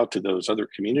reach out to those other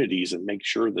communities and make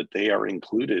sure that they are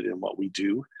included in what we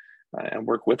do and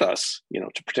work with us,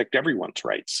 to protect everyone's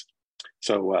rights.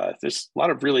 So there's a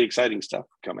lot of really exciting stuff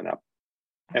coming up.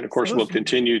 And of course, we'll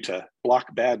continue to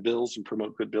block bad bills and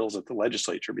promote good bills at the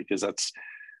legislature, because that's,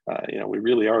 we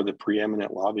really are the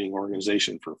preeminent lobbying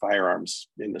organization for firearms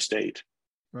in the state.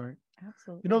 Right.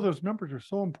 Absolutely. Those numbers are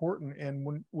so important.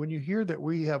 And when you hear that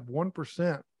we have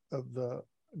 1% of the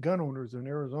gun owners in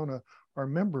Arizona are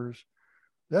members,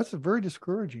 that's very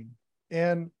discouraging.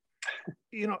 And,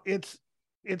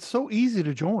 it's so easy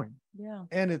to join. Yeah.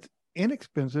 And it's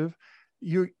inexpensive.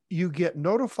 You get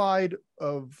notified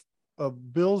of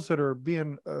bills that are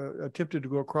being attempted to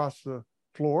go across the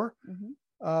floor.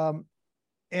 Mm-hmm.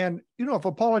 And if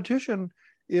a politician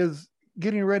is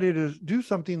getting ready to do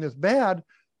something that's bad,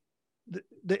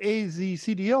 the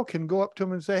AZCDL can go up to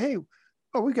them and say, hey,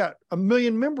 we got 1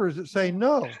 million members that say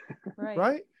no.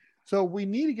 Right. So we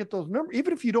need to get those numbers.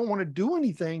 Even if you don't want to do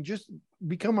anything, just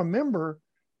become a member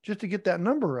just to get that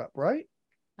number up. Right.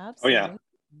 Absolutely. Oh,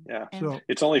 yeah. Yeah. So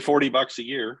it's only $40 a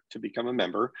year to become a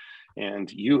member, and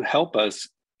you help us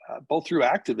both through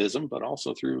activism, but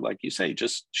also through, like you say,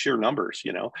 just sheer numbers.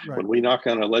 Right. When we knock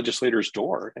on a legislator's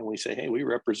door and we say, hey, we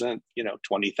represent,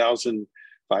 20,000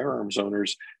 firearms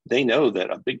owners, they know that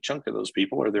a big chunk of those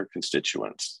people are their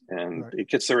constituents, and Right. it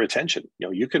gets their attention.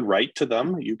 You can write to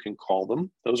them, you can call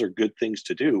them. Those are good things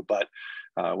to do. But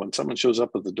when someone shows up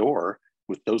at the door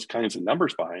with those kinds of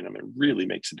numbers behind them, it really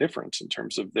makes a difference in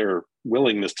terms of their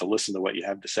willingness to listen to what you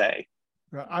have to say.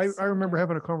 I remember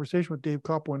having a conversation with Dave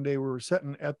Kopp one day. We were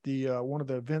sitting at the one of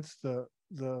the events, the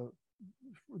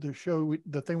show,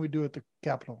 the thing we do at the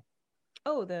Capitol.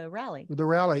 Oh, the rally.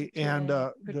 And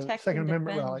the Second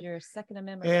Amendment rally. Your Second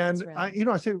Amendment. And rally.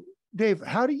 I said, Dave,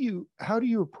 how do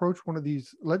you approach one of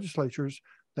these legislatures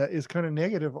that is kind of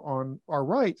negative on our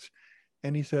rights?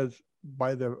 And he says,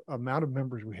 by the amount of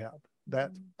members we have.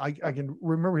 That I can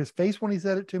remember his face when he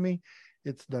said it to me.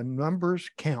 It's the numbers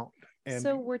count. And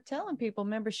so we're telling people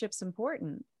membership's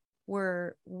important.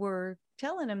 We're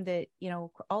telling them that,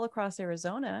 all across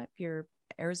Arizona, if you're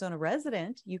Arizona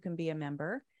resident, you can be a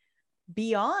member.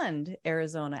 Beyond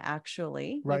Arizona,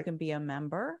 actually, Right. You can be a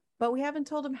member, but we haven't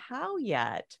told them how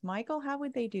yet. Michael, how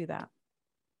would they do that?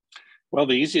 Well,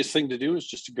 the easiest thing to do is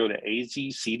just to go to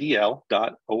azcdl.org.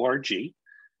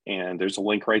 And there's a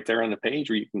link right there on the page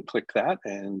where you can click that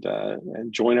and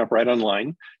join up right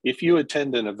online. If you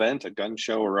attend an event, a gun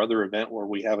show or other event where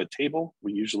we have a table,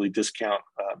 we usually discount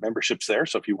memberships there.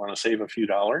 So if you want to save a few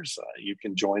dollars, you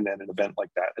can join at an event like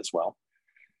that as well.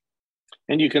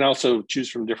 And you can also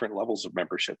choose from different levels of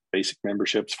membership. Basic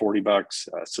membership's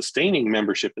 $40. Sustaining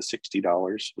membership is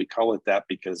 $60. We call it that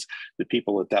because the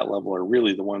people at that level are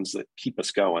really the ones that keep us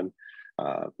going.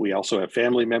 We also have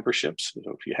family memberships.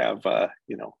 So if you have,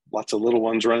 lots of little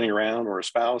ones running around or a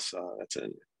spouse, that's a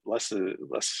less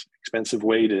expensive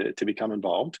way to become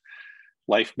involved.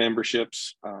 Life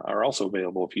memberships are also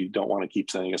available if you don't want to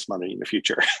keep sending us money in the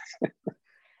future.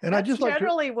 And That's I just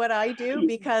generally what I do,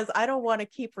 because I don't want to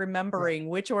keep remembering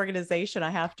which organization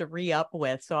I have to re-up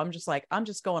with. So I'm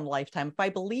just going lifetime. If I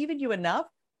believe in you enough,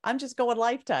 I'm just going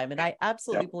lifetime. And I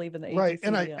absolutely believe in the right.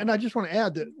 AZCDL. And I just want to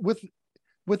add that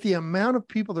with the amount of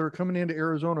people that are coming into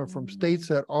Arizona from states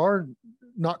that are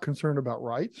not concerned about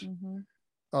rights,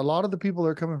 a lot of the people that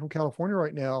are coming from California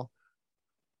right now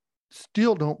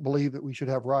still don't believe that we should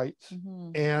have rights,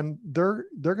 and they're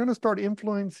going to start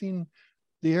influencing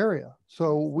the area.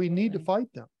 So we need to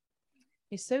fight them.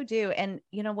 You so do. And,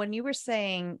 when you were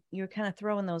saying, you're kind of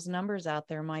throwing those numbers out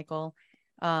there, Michael,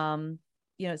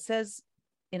 it says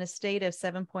in a state of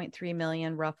 7.3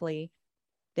 million, roughly,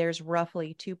 there's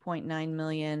roughly 2.9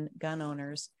 million gun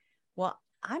owners. Well,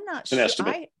 I'm not sure.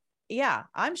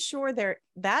 I'm sure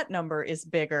that number is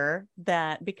bigger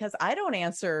because I don't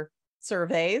answer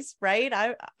surveys, right?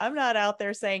 I'm not out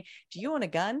there saying, do you own a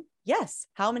gun? Yes.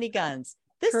 How many guns?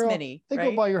 This Cheryl, many. They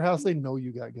go by your house, they know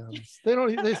you got guns. They don't.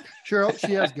 Cheryl,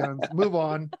 she has guns. Move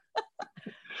on.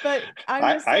 But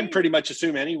I pretty much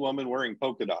assume any woman wearing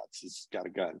polka dots has got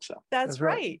a gun. So that's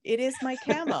right. It is my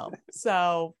camo.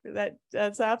 So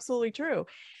that's absolutely true.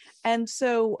 And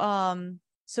so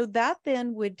so that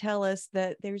then would tell us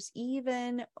that there's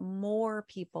even more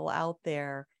people out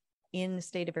there in the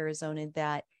state of Arizona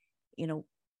that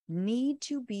need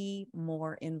to be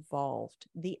more involved.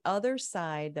 The other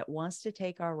side that wants to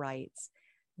take our rights,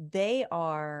 they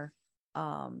are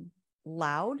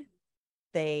loud.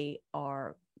 They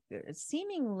are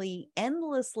seemingly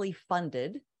endlessly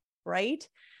funded, right?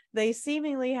 They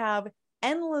seemingly have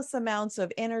endless amounts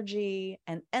of energy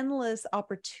and endless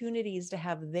opportunities to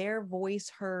have their voice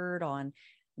heard on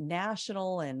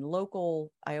national and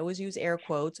local, I always use air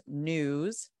quotes,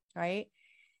 news, right?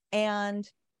 And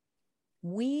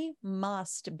we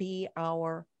must be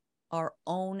our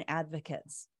own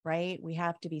advocates, right? We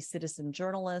have to be citizen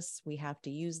journalists. We have to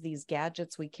use these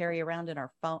gadgets we carry around in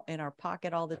our phone, in our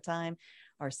pocket all the time,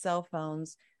 our cell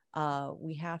phones.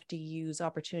 We have to use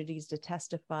opportunities to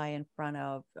testify in front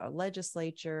of our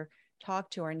legislature, talk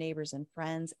to our neighbors and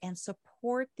friends, and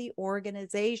support the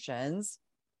organizations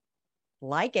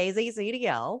like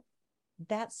AZCDL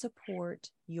that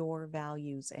support your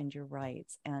values and your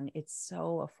rights. And it's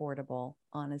so affordable,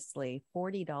 honestly.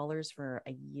 $40 for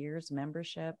a year's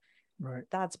membership. Right.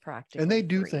 That's practical. And they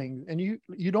do free. things, and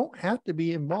you don't have to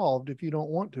be involved if you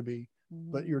don't want to be,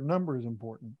 but your number is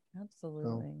important. Absolutely.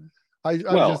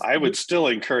 So, I would still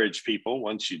encourage people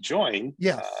once you join,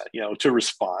 yes, to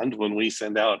respond when we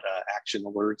send out action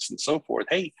alerts and so forth.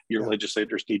 Hey, your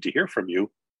legislators need to hear from you.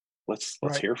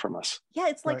 Let's hear from us. Yeah,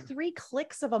 it's like 3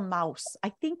 clicks of a mouse. I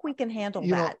think we can handle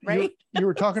that, know, right? You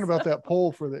were talking about that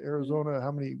poll for the Arizona,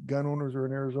 how many gun owners are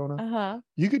in Arizona?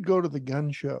 You could go to the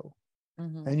gun show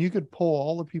and you could poll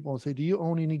all the people and say, do you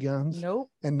own any guns?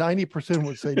 Nope. And 90%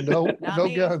 would say, no, no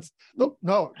me. guns. No.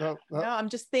 No, I'm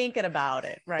just thinking about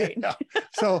it, right? Yeah.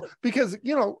 So, because,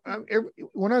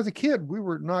 when I was a kid, we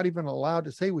were not even allowed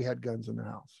to say we had guns in the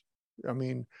house. I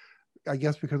mean, I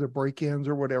guess because of break-ins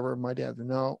or whatever, my dad said,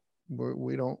 no,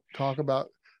 we don't talk about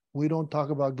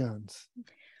guns.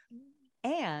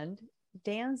 And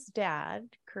Dan's dad,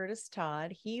 Curtis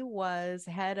Todd, he was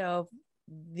head of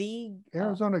the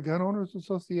Arizona Gun Owners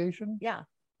Association. Yeah,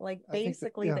 like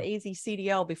basically the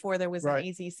AZCDL before there was an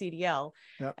AZCDL.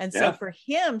 Yep. And so for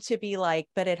him to be like,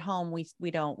 but at home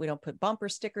we don't put bumper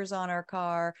stickers on our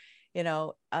car.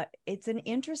 It's an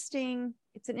interesting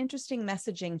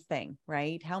messaging thing,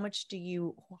 right? How much do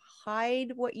you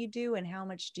hide what you do, and how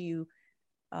much do you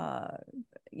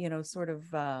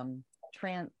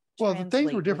well, the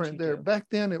things were different there. Back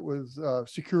then it was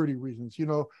security reasons.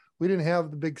 We didn't have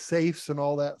the big safes and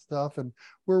all that stuff, and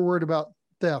we're worried about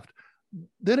theft.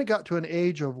 Then it got to an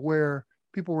age of where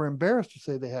people were embarrassed to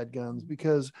say they had guns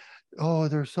because,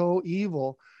 they're so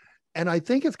evil. And I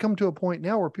think it's come to a point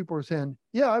now where people are saying,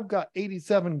 yeah, I've got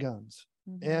 87 guns.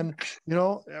 And,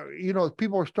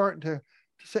 people are starting to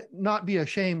say, not be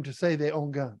ashamed to say they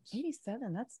own guns.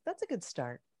 87. That's a good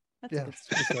start. That's a good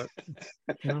start.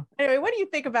 Anyway, what do you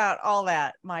think about all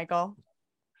that, Michael?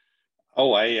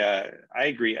 Oh, I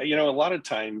agree. A lot of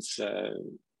times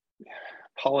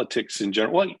politics in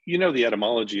general, well, the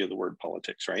etymology of the word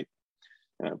politics, right?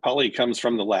 Poly comes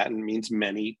from the Latin, means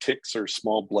many. Ticks are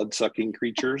small blood-sucking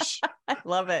creatures. I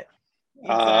love it.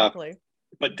 Exactly.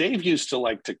 But Dave used to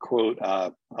like to quote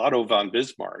Otto von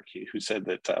Bismarck, who said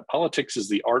that politics is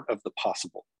the art of the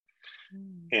possible.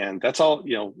 And that's all,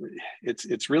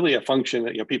 it's really a function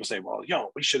that, people say, well,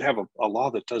 we should have a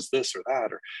law that does this or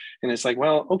that. And it's like,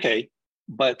 well, okay.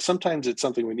 But sometimes it's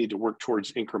something we need to work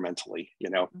towards incrementally,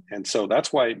 and so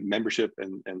that's why membership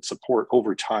and support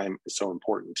over time is so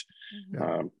important.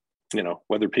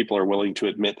 Whether people are willing to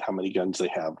admit how many guns they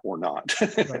have or not.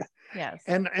 Right. Yes.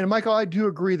 And Michael, I do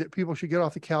agree that people should get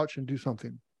off the couch and do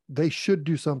something. They should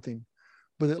do something,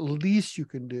 but at least you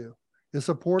can do is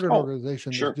support an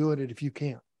organization that's doing it if you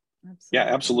can.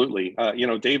 Absolutely. Yeah,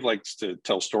 absolutely. Dave likes to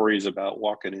tell stories about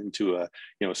walking into a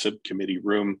subcommittee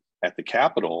room at the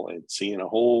Capitol and seeing a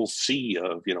whole sea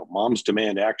of Moms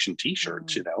Demand Action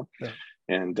T-shirts,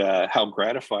 and how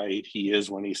gratified he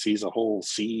is when he sees a whole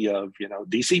sea of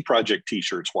DC Project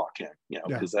T-shirts walk in,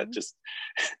 because that just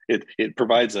it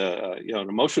provides an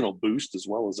emotional boost as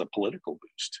well as a political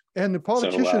boost. And the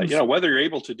politicians, so, whether you're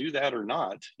able to do that or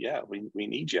not, we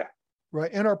need you.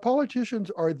 Right, and our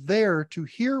politicians are there to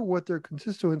hear what their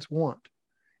constituents want,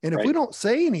 and if we don't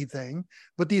say anything,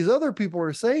 but these other people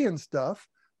are saying stuff,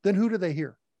 then who do they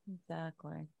hear?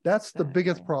 Exactly. That's the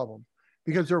biggest problem,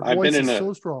 because their voice is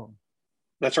so strong.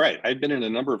 That's right. I've been in a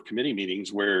number of committee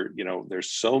meetings where,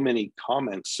 there's so many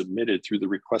comments submitted through the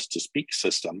request to speak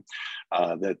system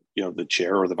that, the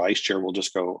chair or the vice chair will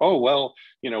just go, oh, well,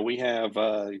 we have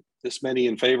this many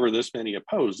in favor, this many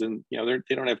opposed. And,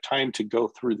 they don't have time to go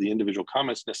through the individual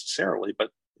comments necessarily,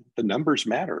 but the numbers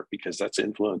matter because that's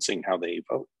influencing how they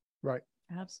vote. Right.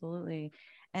 Absolutely.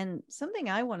 And something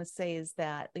I want to say is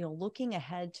that, looking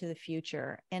ahead to the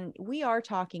future, and we are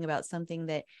talking about something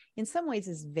that in some ways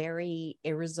is very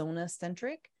Arizona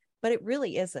centric, but it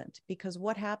really isn't, because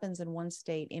what happens in one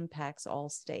state impacts all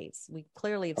states. We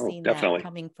clearly have seen definitely. that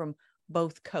coming from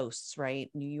both coasts, right?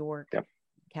 New York, Yep.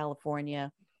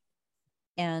 California.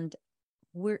 And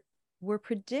we're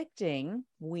predicting,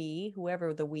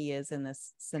 whoever the we is in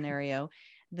this scenario,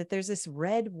 that there's this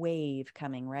red wave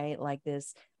coming, right? Like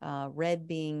this red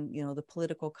being, the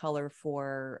political color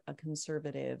for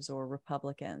conservatives or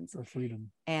Republicans. Or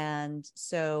freedom. And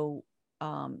so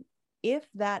if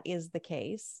that is the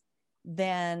case,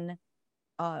 then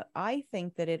I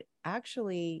think that it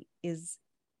actually is.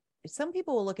 Some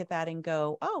people will look at that and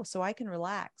go, oh, so I can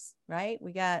relax, right?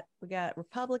 We got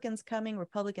Republicans coming.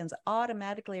 Republicans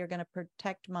automatically are going to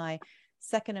protect my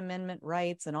Second Amendment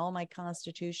rights and all my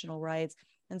constitutional rights.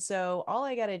 And so all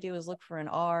I got to do is look for an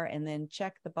R and then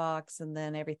check the box, and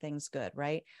then everything's good,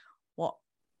 right? Well,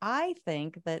 I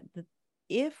think that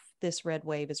if this red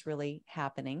wave is really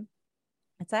happening,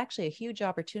 it's actually a huge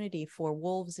opportunity for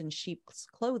wolves in sheep's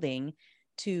clothing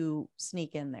to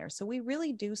sneak in there. So we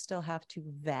really do still have to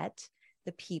vet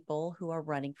the people who are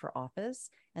running for office.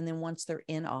 And then once they're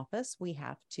in office, we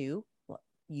have to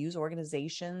use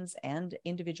organizations and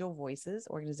individual voices,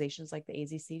 organizations like the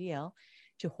AZCDL,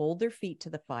 to hold their feet to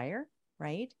the fire,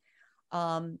 right?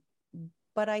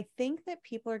 But I think that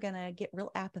people are going to get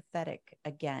real apathetic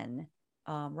again.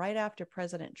 Right after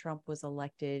President Trump was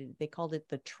elected, they called it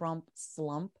the Trump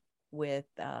slump, with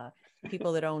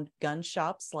people that owned gun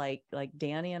shops like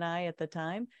Danny and I at the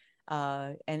time.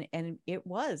 And it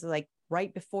was like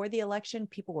right before the election,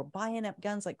 people were buying up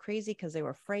guns like crazy because they were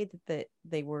afraid that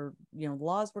they were,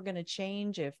 laws were going to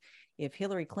change if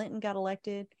Hillary Clinton got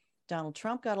elected, Donald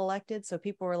Trump got elected. So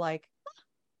people were like,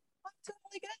 I'm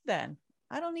totally good then.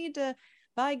 I don't need to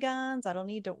buy guns. I don't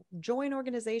need to join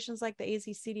organizations like the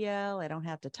AZCDL. I don't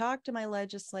have to talk to my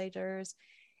legislators.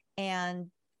 And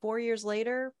 4 years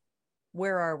later,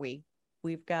 where are we?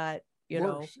 We've got,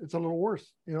 worse. It's a little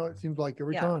worse. It seems like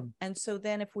every time. And so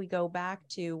then if we go back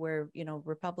to where,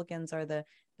 Republicans are the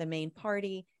main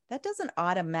party, that doesn't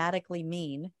automatically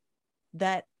mean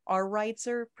that our rights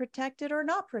are protected or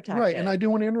not protected. Right. And I do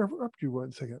want to interrupt you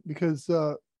 1 second, because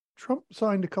Trump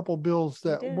signed a couple bills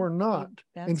that were not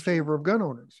in favor of gun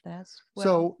owners.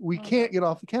 So we can't get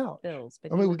off the couch. Bills,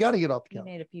 but we got to get off the couch.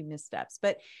 He made a few missteps.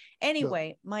 But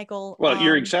anyway, Michael. Well,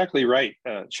 you're exactly right,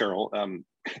 Cheryl. And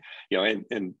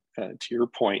to your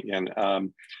point,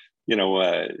 and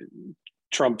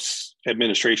Trump's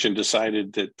administration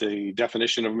decided that the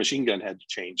definition of a machine gun had to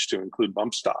change to include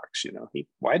bump stocks.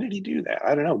 Why did he do that?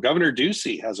 I don't know. Governor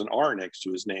Ducey has an R next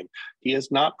to his name. He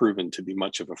has not proven to be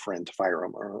much of a friend to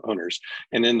firearm owners.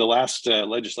 And in the last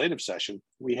legislative session,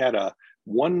 we had a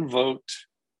 1 vote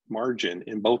margin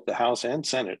in both the House and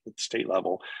Senate at the state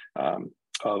level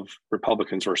of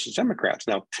Republicans versus Democrats.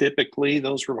 Now, typically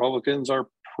those Republicans are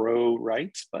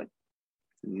pro-rights, but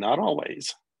not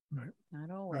always. Right.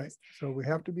 Not always. Right. So we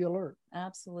have to be alert.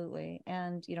 Absolutely.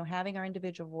 And, having our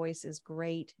individual voice is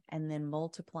great. And then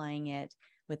multiplying it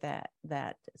with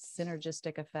that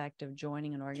synergistic effect of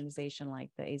joining an organization like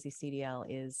the AZCDL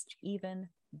is even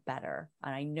better.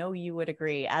 And I know you would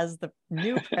agree as the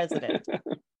new president.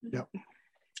 Yep.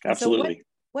 Absolutely. So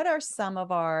what are some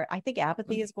of I think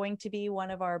apathy is going to be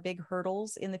one of our big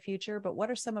hurdles in the future, but what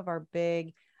are some of our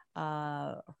big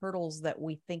hurdles that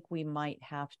we think we might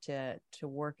have to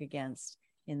work against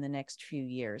in the next few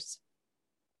years?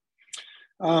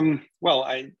 Well,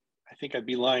 I think I'd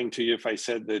be lying to you if I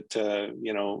said that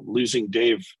losing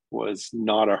Dave was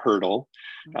not a hurdle.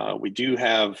 We do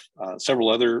have several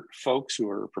other folks who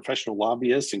are professional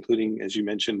lobbyists, including, as you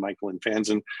mentioned, Michael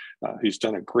Infanzon, who's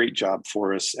done a great job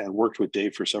for us and worked with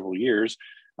Dave for several years.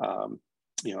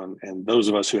 And those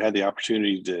of us who had the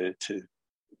opportunity to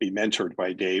be mentored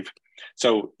by Dave.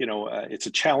 So, it's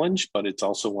a challenge, but it's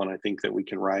also one I think that we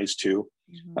can rise to.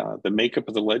 The makeup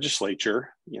of the legislature,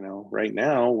 right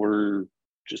now we're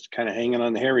just kind of hanging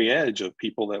on the hairy edge of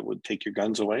people that would take your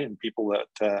guns away and people that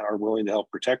are willing to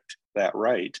help protect that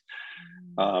right.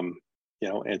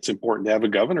 It's important to have a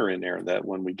governor in there that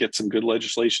when we get some good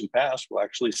legislation passed, we'll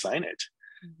actually sign it.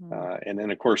 And then,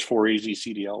 of course, for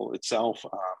AZCDL itself,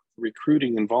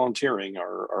 recruiting and volunteering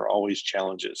are always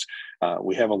challenges.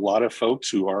 We have a lot of folks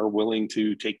who are willing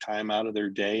to take time out of their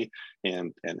day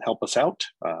and help us out,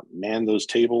 man those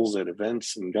tables at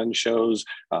events and gun shows,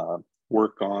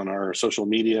 work on our social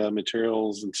media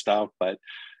materials and stuff. But,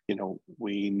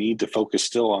 we need to focus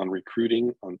still on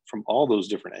recruiting from all those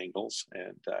different angles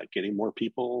and getting more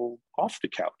people off the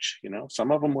couch.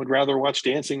 Some of them would rather watch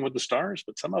Dancing with the Stars,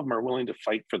 but some of them are willing to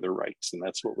fight for their rights, and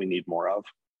that's what we need more of.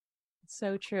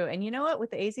 So true. And you know what?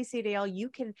 With the AZCDL, you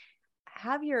can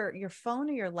have your phone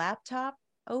or your laptop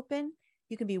open.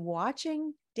 You can be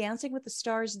watching Dancing with the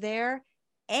Stars there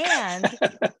and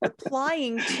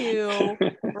replying to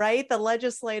the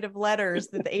legislative letters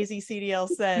that the AZCDL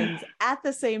sends at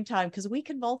the same time, because we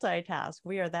can multitask.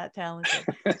 We are that talented.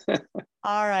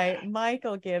 All right,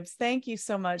 Michael Gibbs, thank you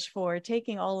so much for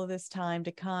taking all of this time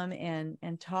to come and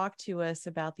talk to us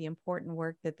about the important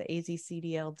work that the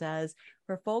AZCDL does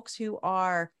for folks who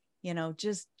are,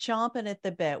 just chomping at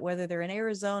the bit, whether they're in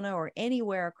Arizona or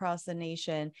anywhere across the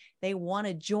nation. They want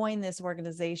to join this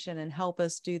organization and help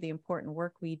us do the important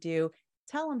work we do.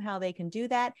 Tell them how they can do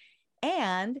that.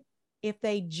 And if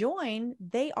they join,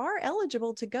 they are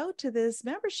eligible to go to this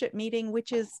membership meeting,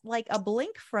 which is like a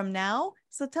blink from now.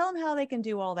 So tell them how they can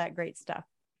do all that great stuff.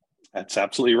 That's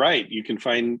absolutely right. You can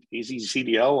find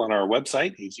AZCDL on our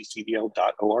website,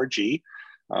 azcdl.org.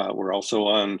 We're also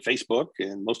on Facebook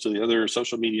and most of the other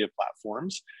social media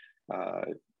platforms.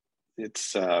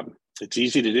 It's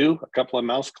easy to do, a couple of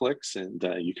mouse clicks, and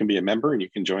you can be a member and you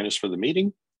can join us for the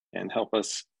meeting and help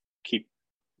us keep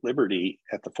liberty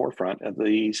at the forefront of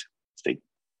the state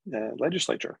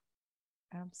legislature.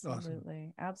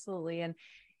 Absolutely. Awesome. Absolutely. And,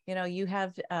 you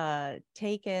have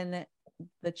taken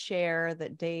the chair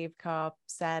that Dave Kopp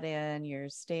sat in. You're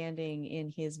standing in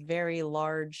his very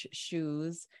large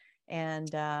shoes.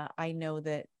 And I know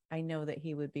that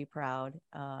he would be proud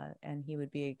and he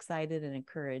would be excited and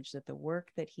encouraged that the work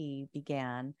that he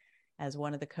began as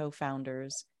one of the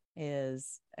co-founders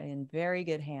is in very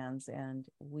good hands, and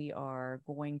we are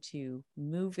going to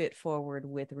move it forward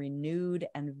with renewed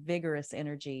and vigorous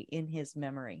energy in his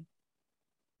memory.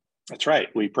 That's right.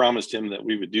 We promised him that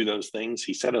we would do those things.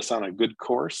 He set us on a good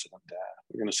course, and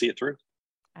we're going to see it through.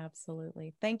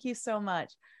 Absolutely. Thank you so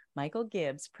much, Michael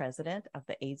Gibbs, president of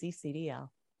the AZCDL.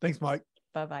 Thanks, Mike.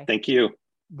 Bye-bye. Thank you.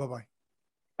 Bye-bye.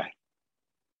 Bye.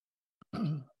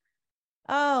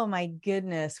 Oh my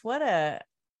goodness. What a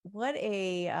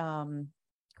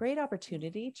great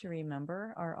opportunity to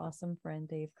remember our awesome friend,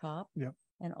 Dave Kopp. Yep.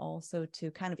 And also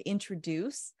to kind of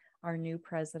introduce our new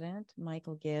president,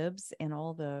 Michael Gibbs, and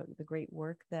all the great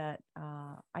work that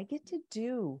I get to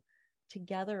do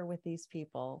together with these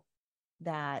people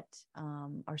that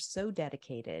are so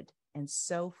dedicated and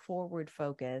so forward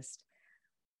focused.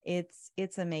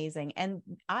 It's amazing. And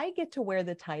I get to wear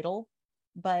the title,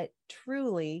 but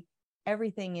truly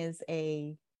everything is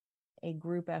a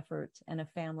group effort and a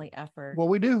family effort. Well,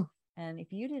 we do. And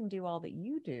if you didn't do all that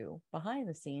you do behind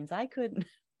the scenes, I couldn't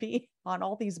be on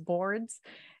all these boards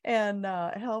and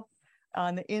help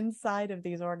on the inside of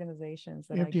these organizations.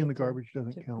 Emptying the garbage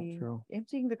doesn't count, Cheryl.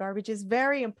 Emptying the garbage is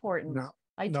very important. No.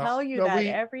 I tell you that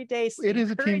every day. So it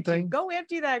is a team thing. Go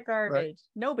empty that garbage. Right.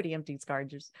 Nobody empties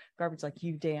garbage like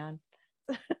you, Dan.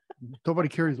 Nobody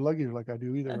carries luggage like I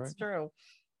do either. That's true.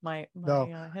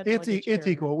 It's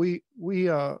equal. We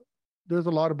there's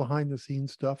a lot of behind the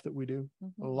scenes stuff that we do.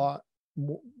 Mm-hmm. A lot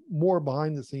more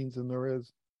behind the scenes than there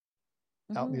is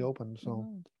out in the open.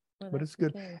 So, well, but it's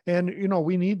good. And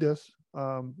we need this.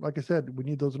 Like I said, we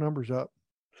need those numbers up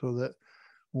so that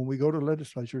when we go to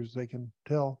legislatures, they can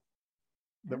tell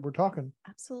that we're talking.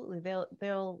 Absolutely.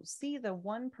 They'll see the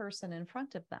one person in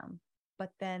front of them,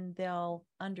 but then they'll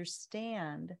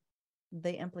understand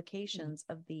the implications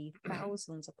of the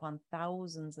thousands upon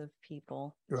thousands of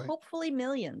people, right. Hopefully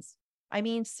millions. I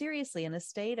mean, seriously, in a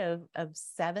state of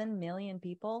 7 million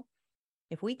people,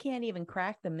 if we can't even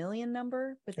crack the million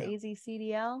number with the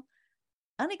AZCDL,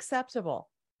 unacceptable.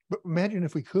 But imagine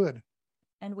if we could.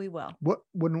 And we will.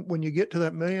 When you get to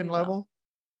that million level,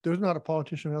 there's not a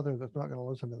politician out there that's not going to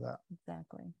listen to that.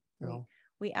 Exactly.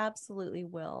 We absolutely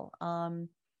will.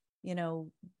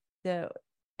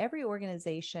 Every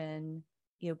organization,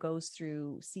 goes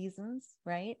through seasons,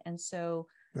 right? And so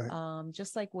right.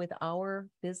 Just like with our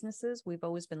businesses, we've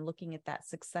always been looking at that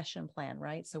succession plan,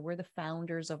 right? So we're the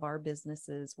founders of our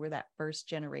businesses. We're that first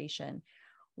generation.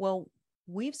 Well,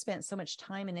 we've spent so much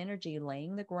time and energy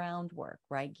laying the groundwork,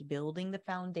 right? Building the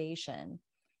foundation.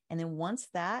 And then once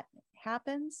that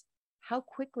happens, how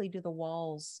quickly do the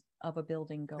walls of a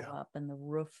building go up and the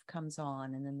roof comes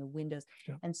on and then the windows.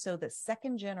 Yeah. And so the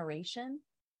second generation,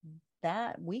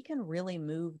 that we can really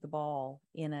move the ball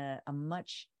in a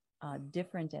much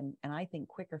different and I think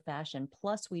quicker fashion.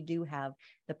 Plus we do have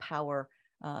the power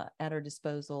at our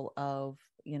disposal of,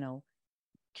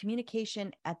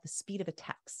 communication at the speed of a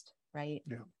text, right?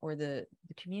 Yeah. Or the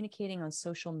communicating on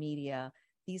social media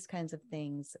these kinds of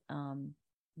things.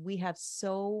 We have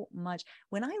so much.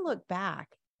 When I look back,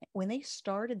 when they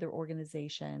started their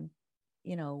organization,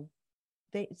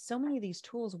 so many of these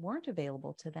tools weren't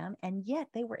available to them, and yet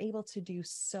they were able to do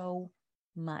so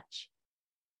much.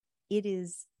 It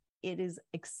is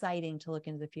exciting to look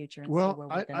into the future. And see where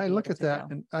we're I look at that,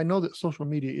 and I know that social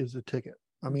media is the ticket.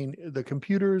 I mean, the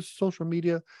computers, social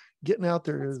media, getting out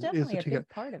there is the ticket. Big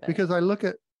part of it. Because I look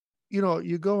at,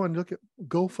 you go and look at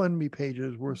GoFundMe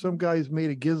pages where some guys made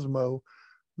a gizmo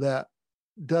that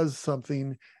does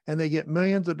something, and they get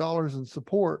millions of dollars in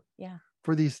support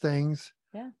for these things.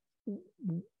 Yeah.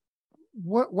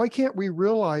 Why can't we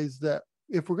realize that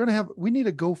if we're going to we need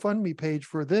a GoFundMe page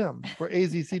for them, for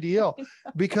AZCDL,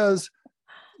 because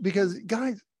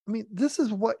guys, I mean, this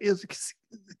is what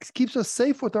keeps us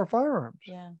safe with our firearms.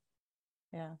 Yeah.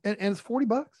 Yeah. And it's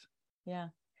 $40. Yeah.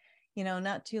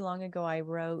 Not too long ago, I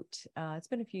wrote, it's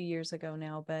been a few years ago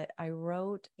now, but I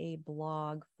wrote a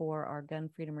blog for our Gun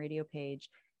Freedom Radio page,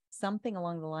 something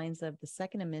along the lines of the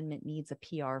Second Amendment needs a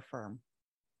PR firm,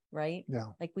 right? Yeah.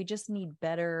 Like we just need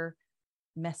better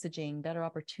messaging, better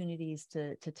opportunities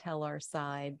to tell our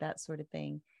side, that sort of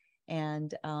thing.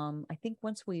 And I think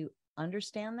once we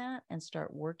understand that and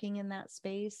start working in that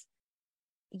space,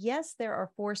 yes, there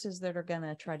are forces that are going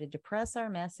to try to depress our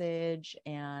message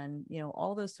and,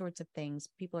 all those sorts of things.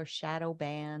 People are shadow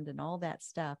banned and all that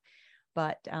stuff.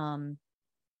 But then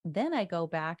I go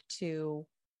back to,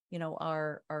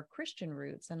 our Christian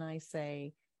roots, and I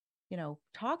say,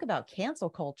 talk about cancel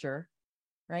culture,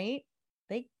 right?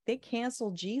 They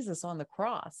canceled Jesus on the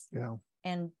cross. Yeah.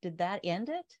 And did that end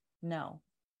it? No,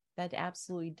 that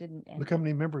absolutely didn't end Look how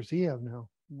many members he has now.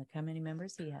 And look how many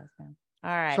members he has now.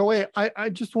 All right. So wait, I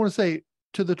just want to say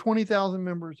to the 20,000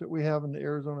 members that we have in the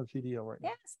Arizona CDL right now.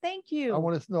 Yes, thank you. I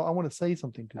want to say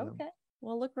something to them. Okay.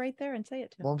 Well, look right there and say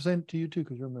it to them. Well, I'm saying it to you too,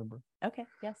 because you're a member. Okay.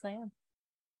 Yes, I am.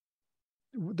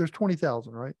 There's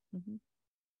 20,000, right? Mm-hmm.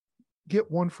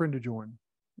 Get one friend to join.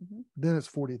 Mm-hmm. Then it's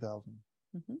 40,000.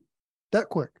 Mm-hmm. That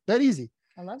quick, that easy.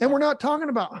 I love and that. We're not talking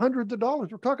about hundreds of dollars.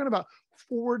 We're talking about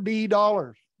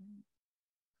 $40.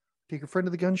 Take a friend to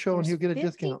the gun show and he'll get a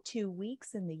discount. 52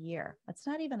 weeks in the year. That's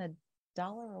not even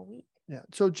 $1 a week. Yeah.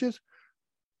 So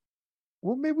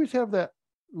maybe we should have that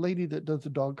lady that does the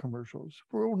dog commercials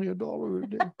for only $1 a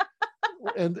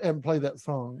day and play that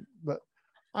song. But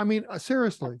I mean,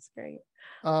 seriously, that's great.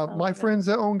 My friends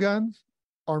that own guns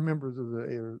are members of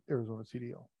the Arizona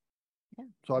CDL. Yeah.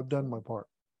 So I've done my part.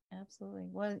 Absolutely.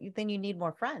 Well, then you need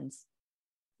more friends.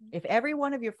 If every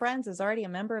one of your friends is already a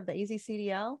member of the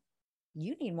AZCDL,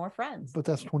 you need more friends. But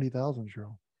that's 20,000,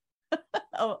 Cheryl.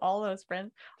 Oh, all those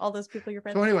friends, all those people you're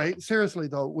friends So with. anyway, seriously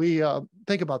though, we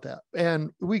think about that, and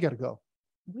we got to go.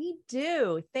 We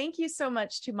do. Thank you so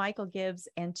much to Michael Gibbs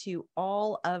and to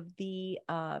all of the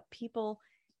people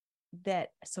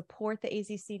that support the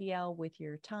AZCDL with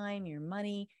your time, your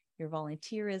money, your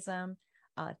volunteerism.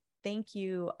 Thank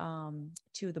you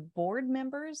to the board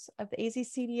members of the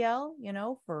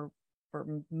AZCDL, for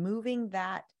moving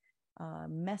that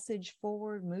message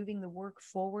forward, moving the work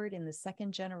forward in the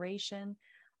second generation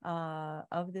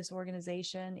of this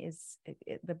organization.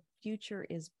 The future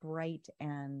is bright,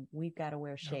 and we've got to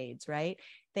wear shades, right?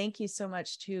 Thank you so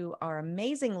much to our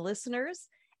amazing listeners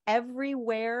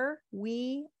everywhere.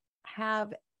 We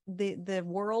have the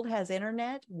world has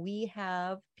internet. We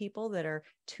have people that are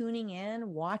tuning in,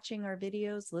 watching our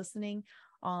videos, listening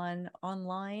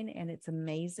online, and it's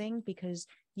amazing because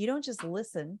you don't just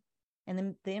listen and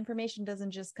then the information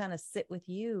doesn't just kind of sit with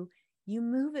you. You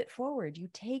move it forward. You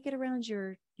take it around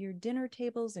your dinner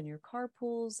tables and your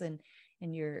carpools and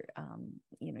your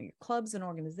your clubs and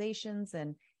organizations,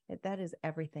 and that is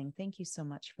everything. Thank you so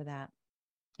much for that.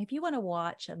 If you want to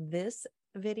watch this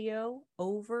video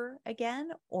over again,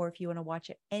 or if you want to watch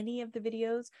any of the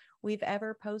videos we've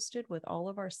ever posted with all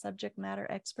of our subject matter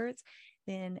experts,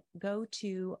 then go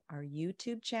to our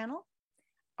YouTube channel,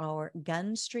 our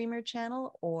Gun Streamer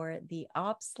channel, or the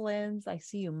OpsLens. I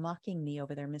see you mocking me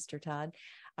over there, Mr. Todd.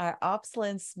 Our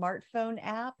OpsLens smartphone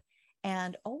app,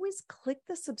 and always click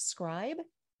the subscribe.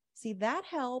 See, that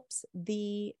helps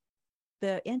the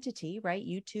entity, right?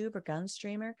 YouTube or Gun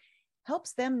Streamer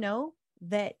helps them know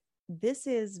that this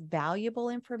is valuable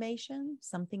information,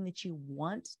 something that you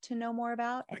want to know more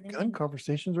about. And gun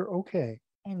conversations are okay.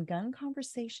 And gun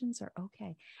conversations are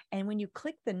okay. And when you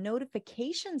click the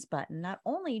notifications button, not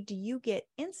only do you get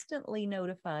instantly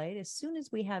notified as soon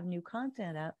as we have new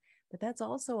content up, but that's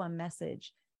also a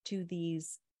message to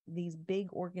these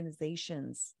big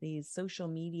organizations, these social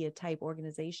media type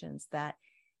organizations, that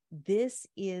this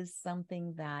is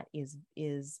something that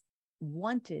is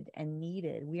wanted and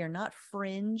needed. We are not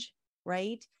fringe,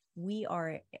 right? we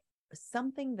are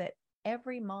something that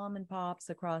every mom and pops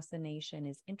across the nation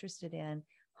is interested in,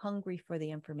 hungry for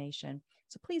the information.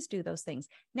 So please do those things.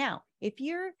 Now, if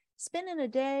you're spending a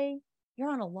day, you're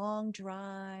on a long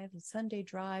drive, a Sunday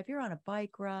drive, you're on a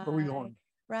bike ride. Where are we going?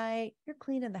 Right? You're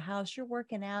cleaning the house, you're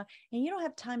working out, and you don't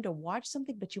have time to watch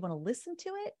something, but you want to listen to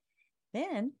it.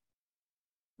 Then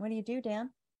what do, Dan?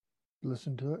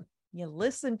 Listen to it. You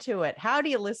listen to it. How do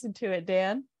you listen to it,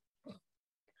 Dan?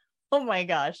 Oh my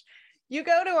gosh. You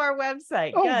go to our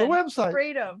website. Oh, the website.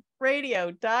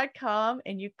 freedomradio.com,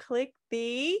 and you click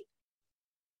the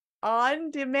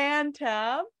on demand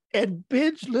tab. And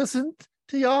binge listen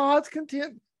to your heart's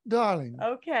content, darling.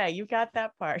 Okay, you got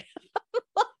that part.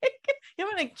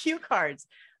 I'm going to cue cards.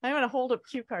 I'm going to hold up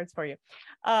cue cards for you.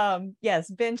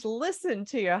 Yes, binge listen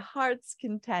to your heart's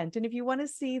content. And if you want to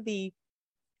see the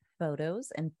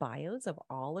photos and bios of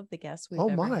all of the guests we've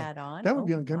ever had on, that would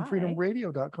be on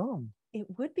gunfreedomradio.com. It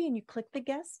would be, and you click the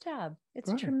guest tab. It's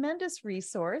a tremendous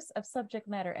resource of subject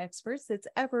matter experts. It's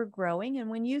ever growing. And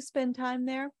when you spend time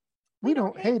there, we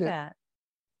don't hate that.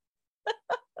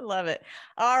 I love it.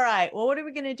 All right. Well, what are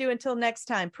we going to do until next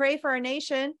time? Pray for our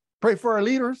nation. Pray for our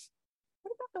leaders.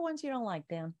 What about the ones you don't like,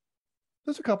 Dan?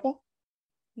 There's a couple.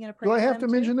 You gonna pray Do I for have them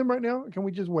to mention them right now? Or can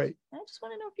we just wait? I just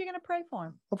want to know if you're going to pray for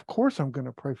them. Of course I'm going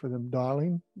to pray for them,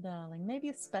 darling. Darling, maybe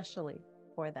especially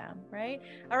for them, right?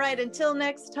 All right. Until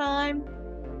next time,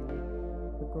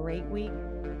 have a great week.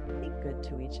 Be good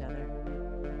to each other.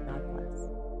 God bless.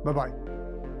 Bye-bye.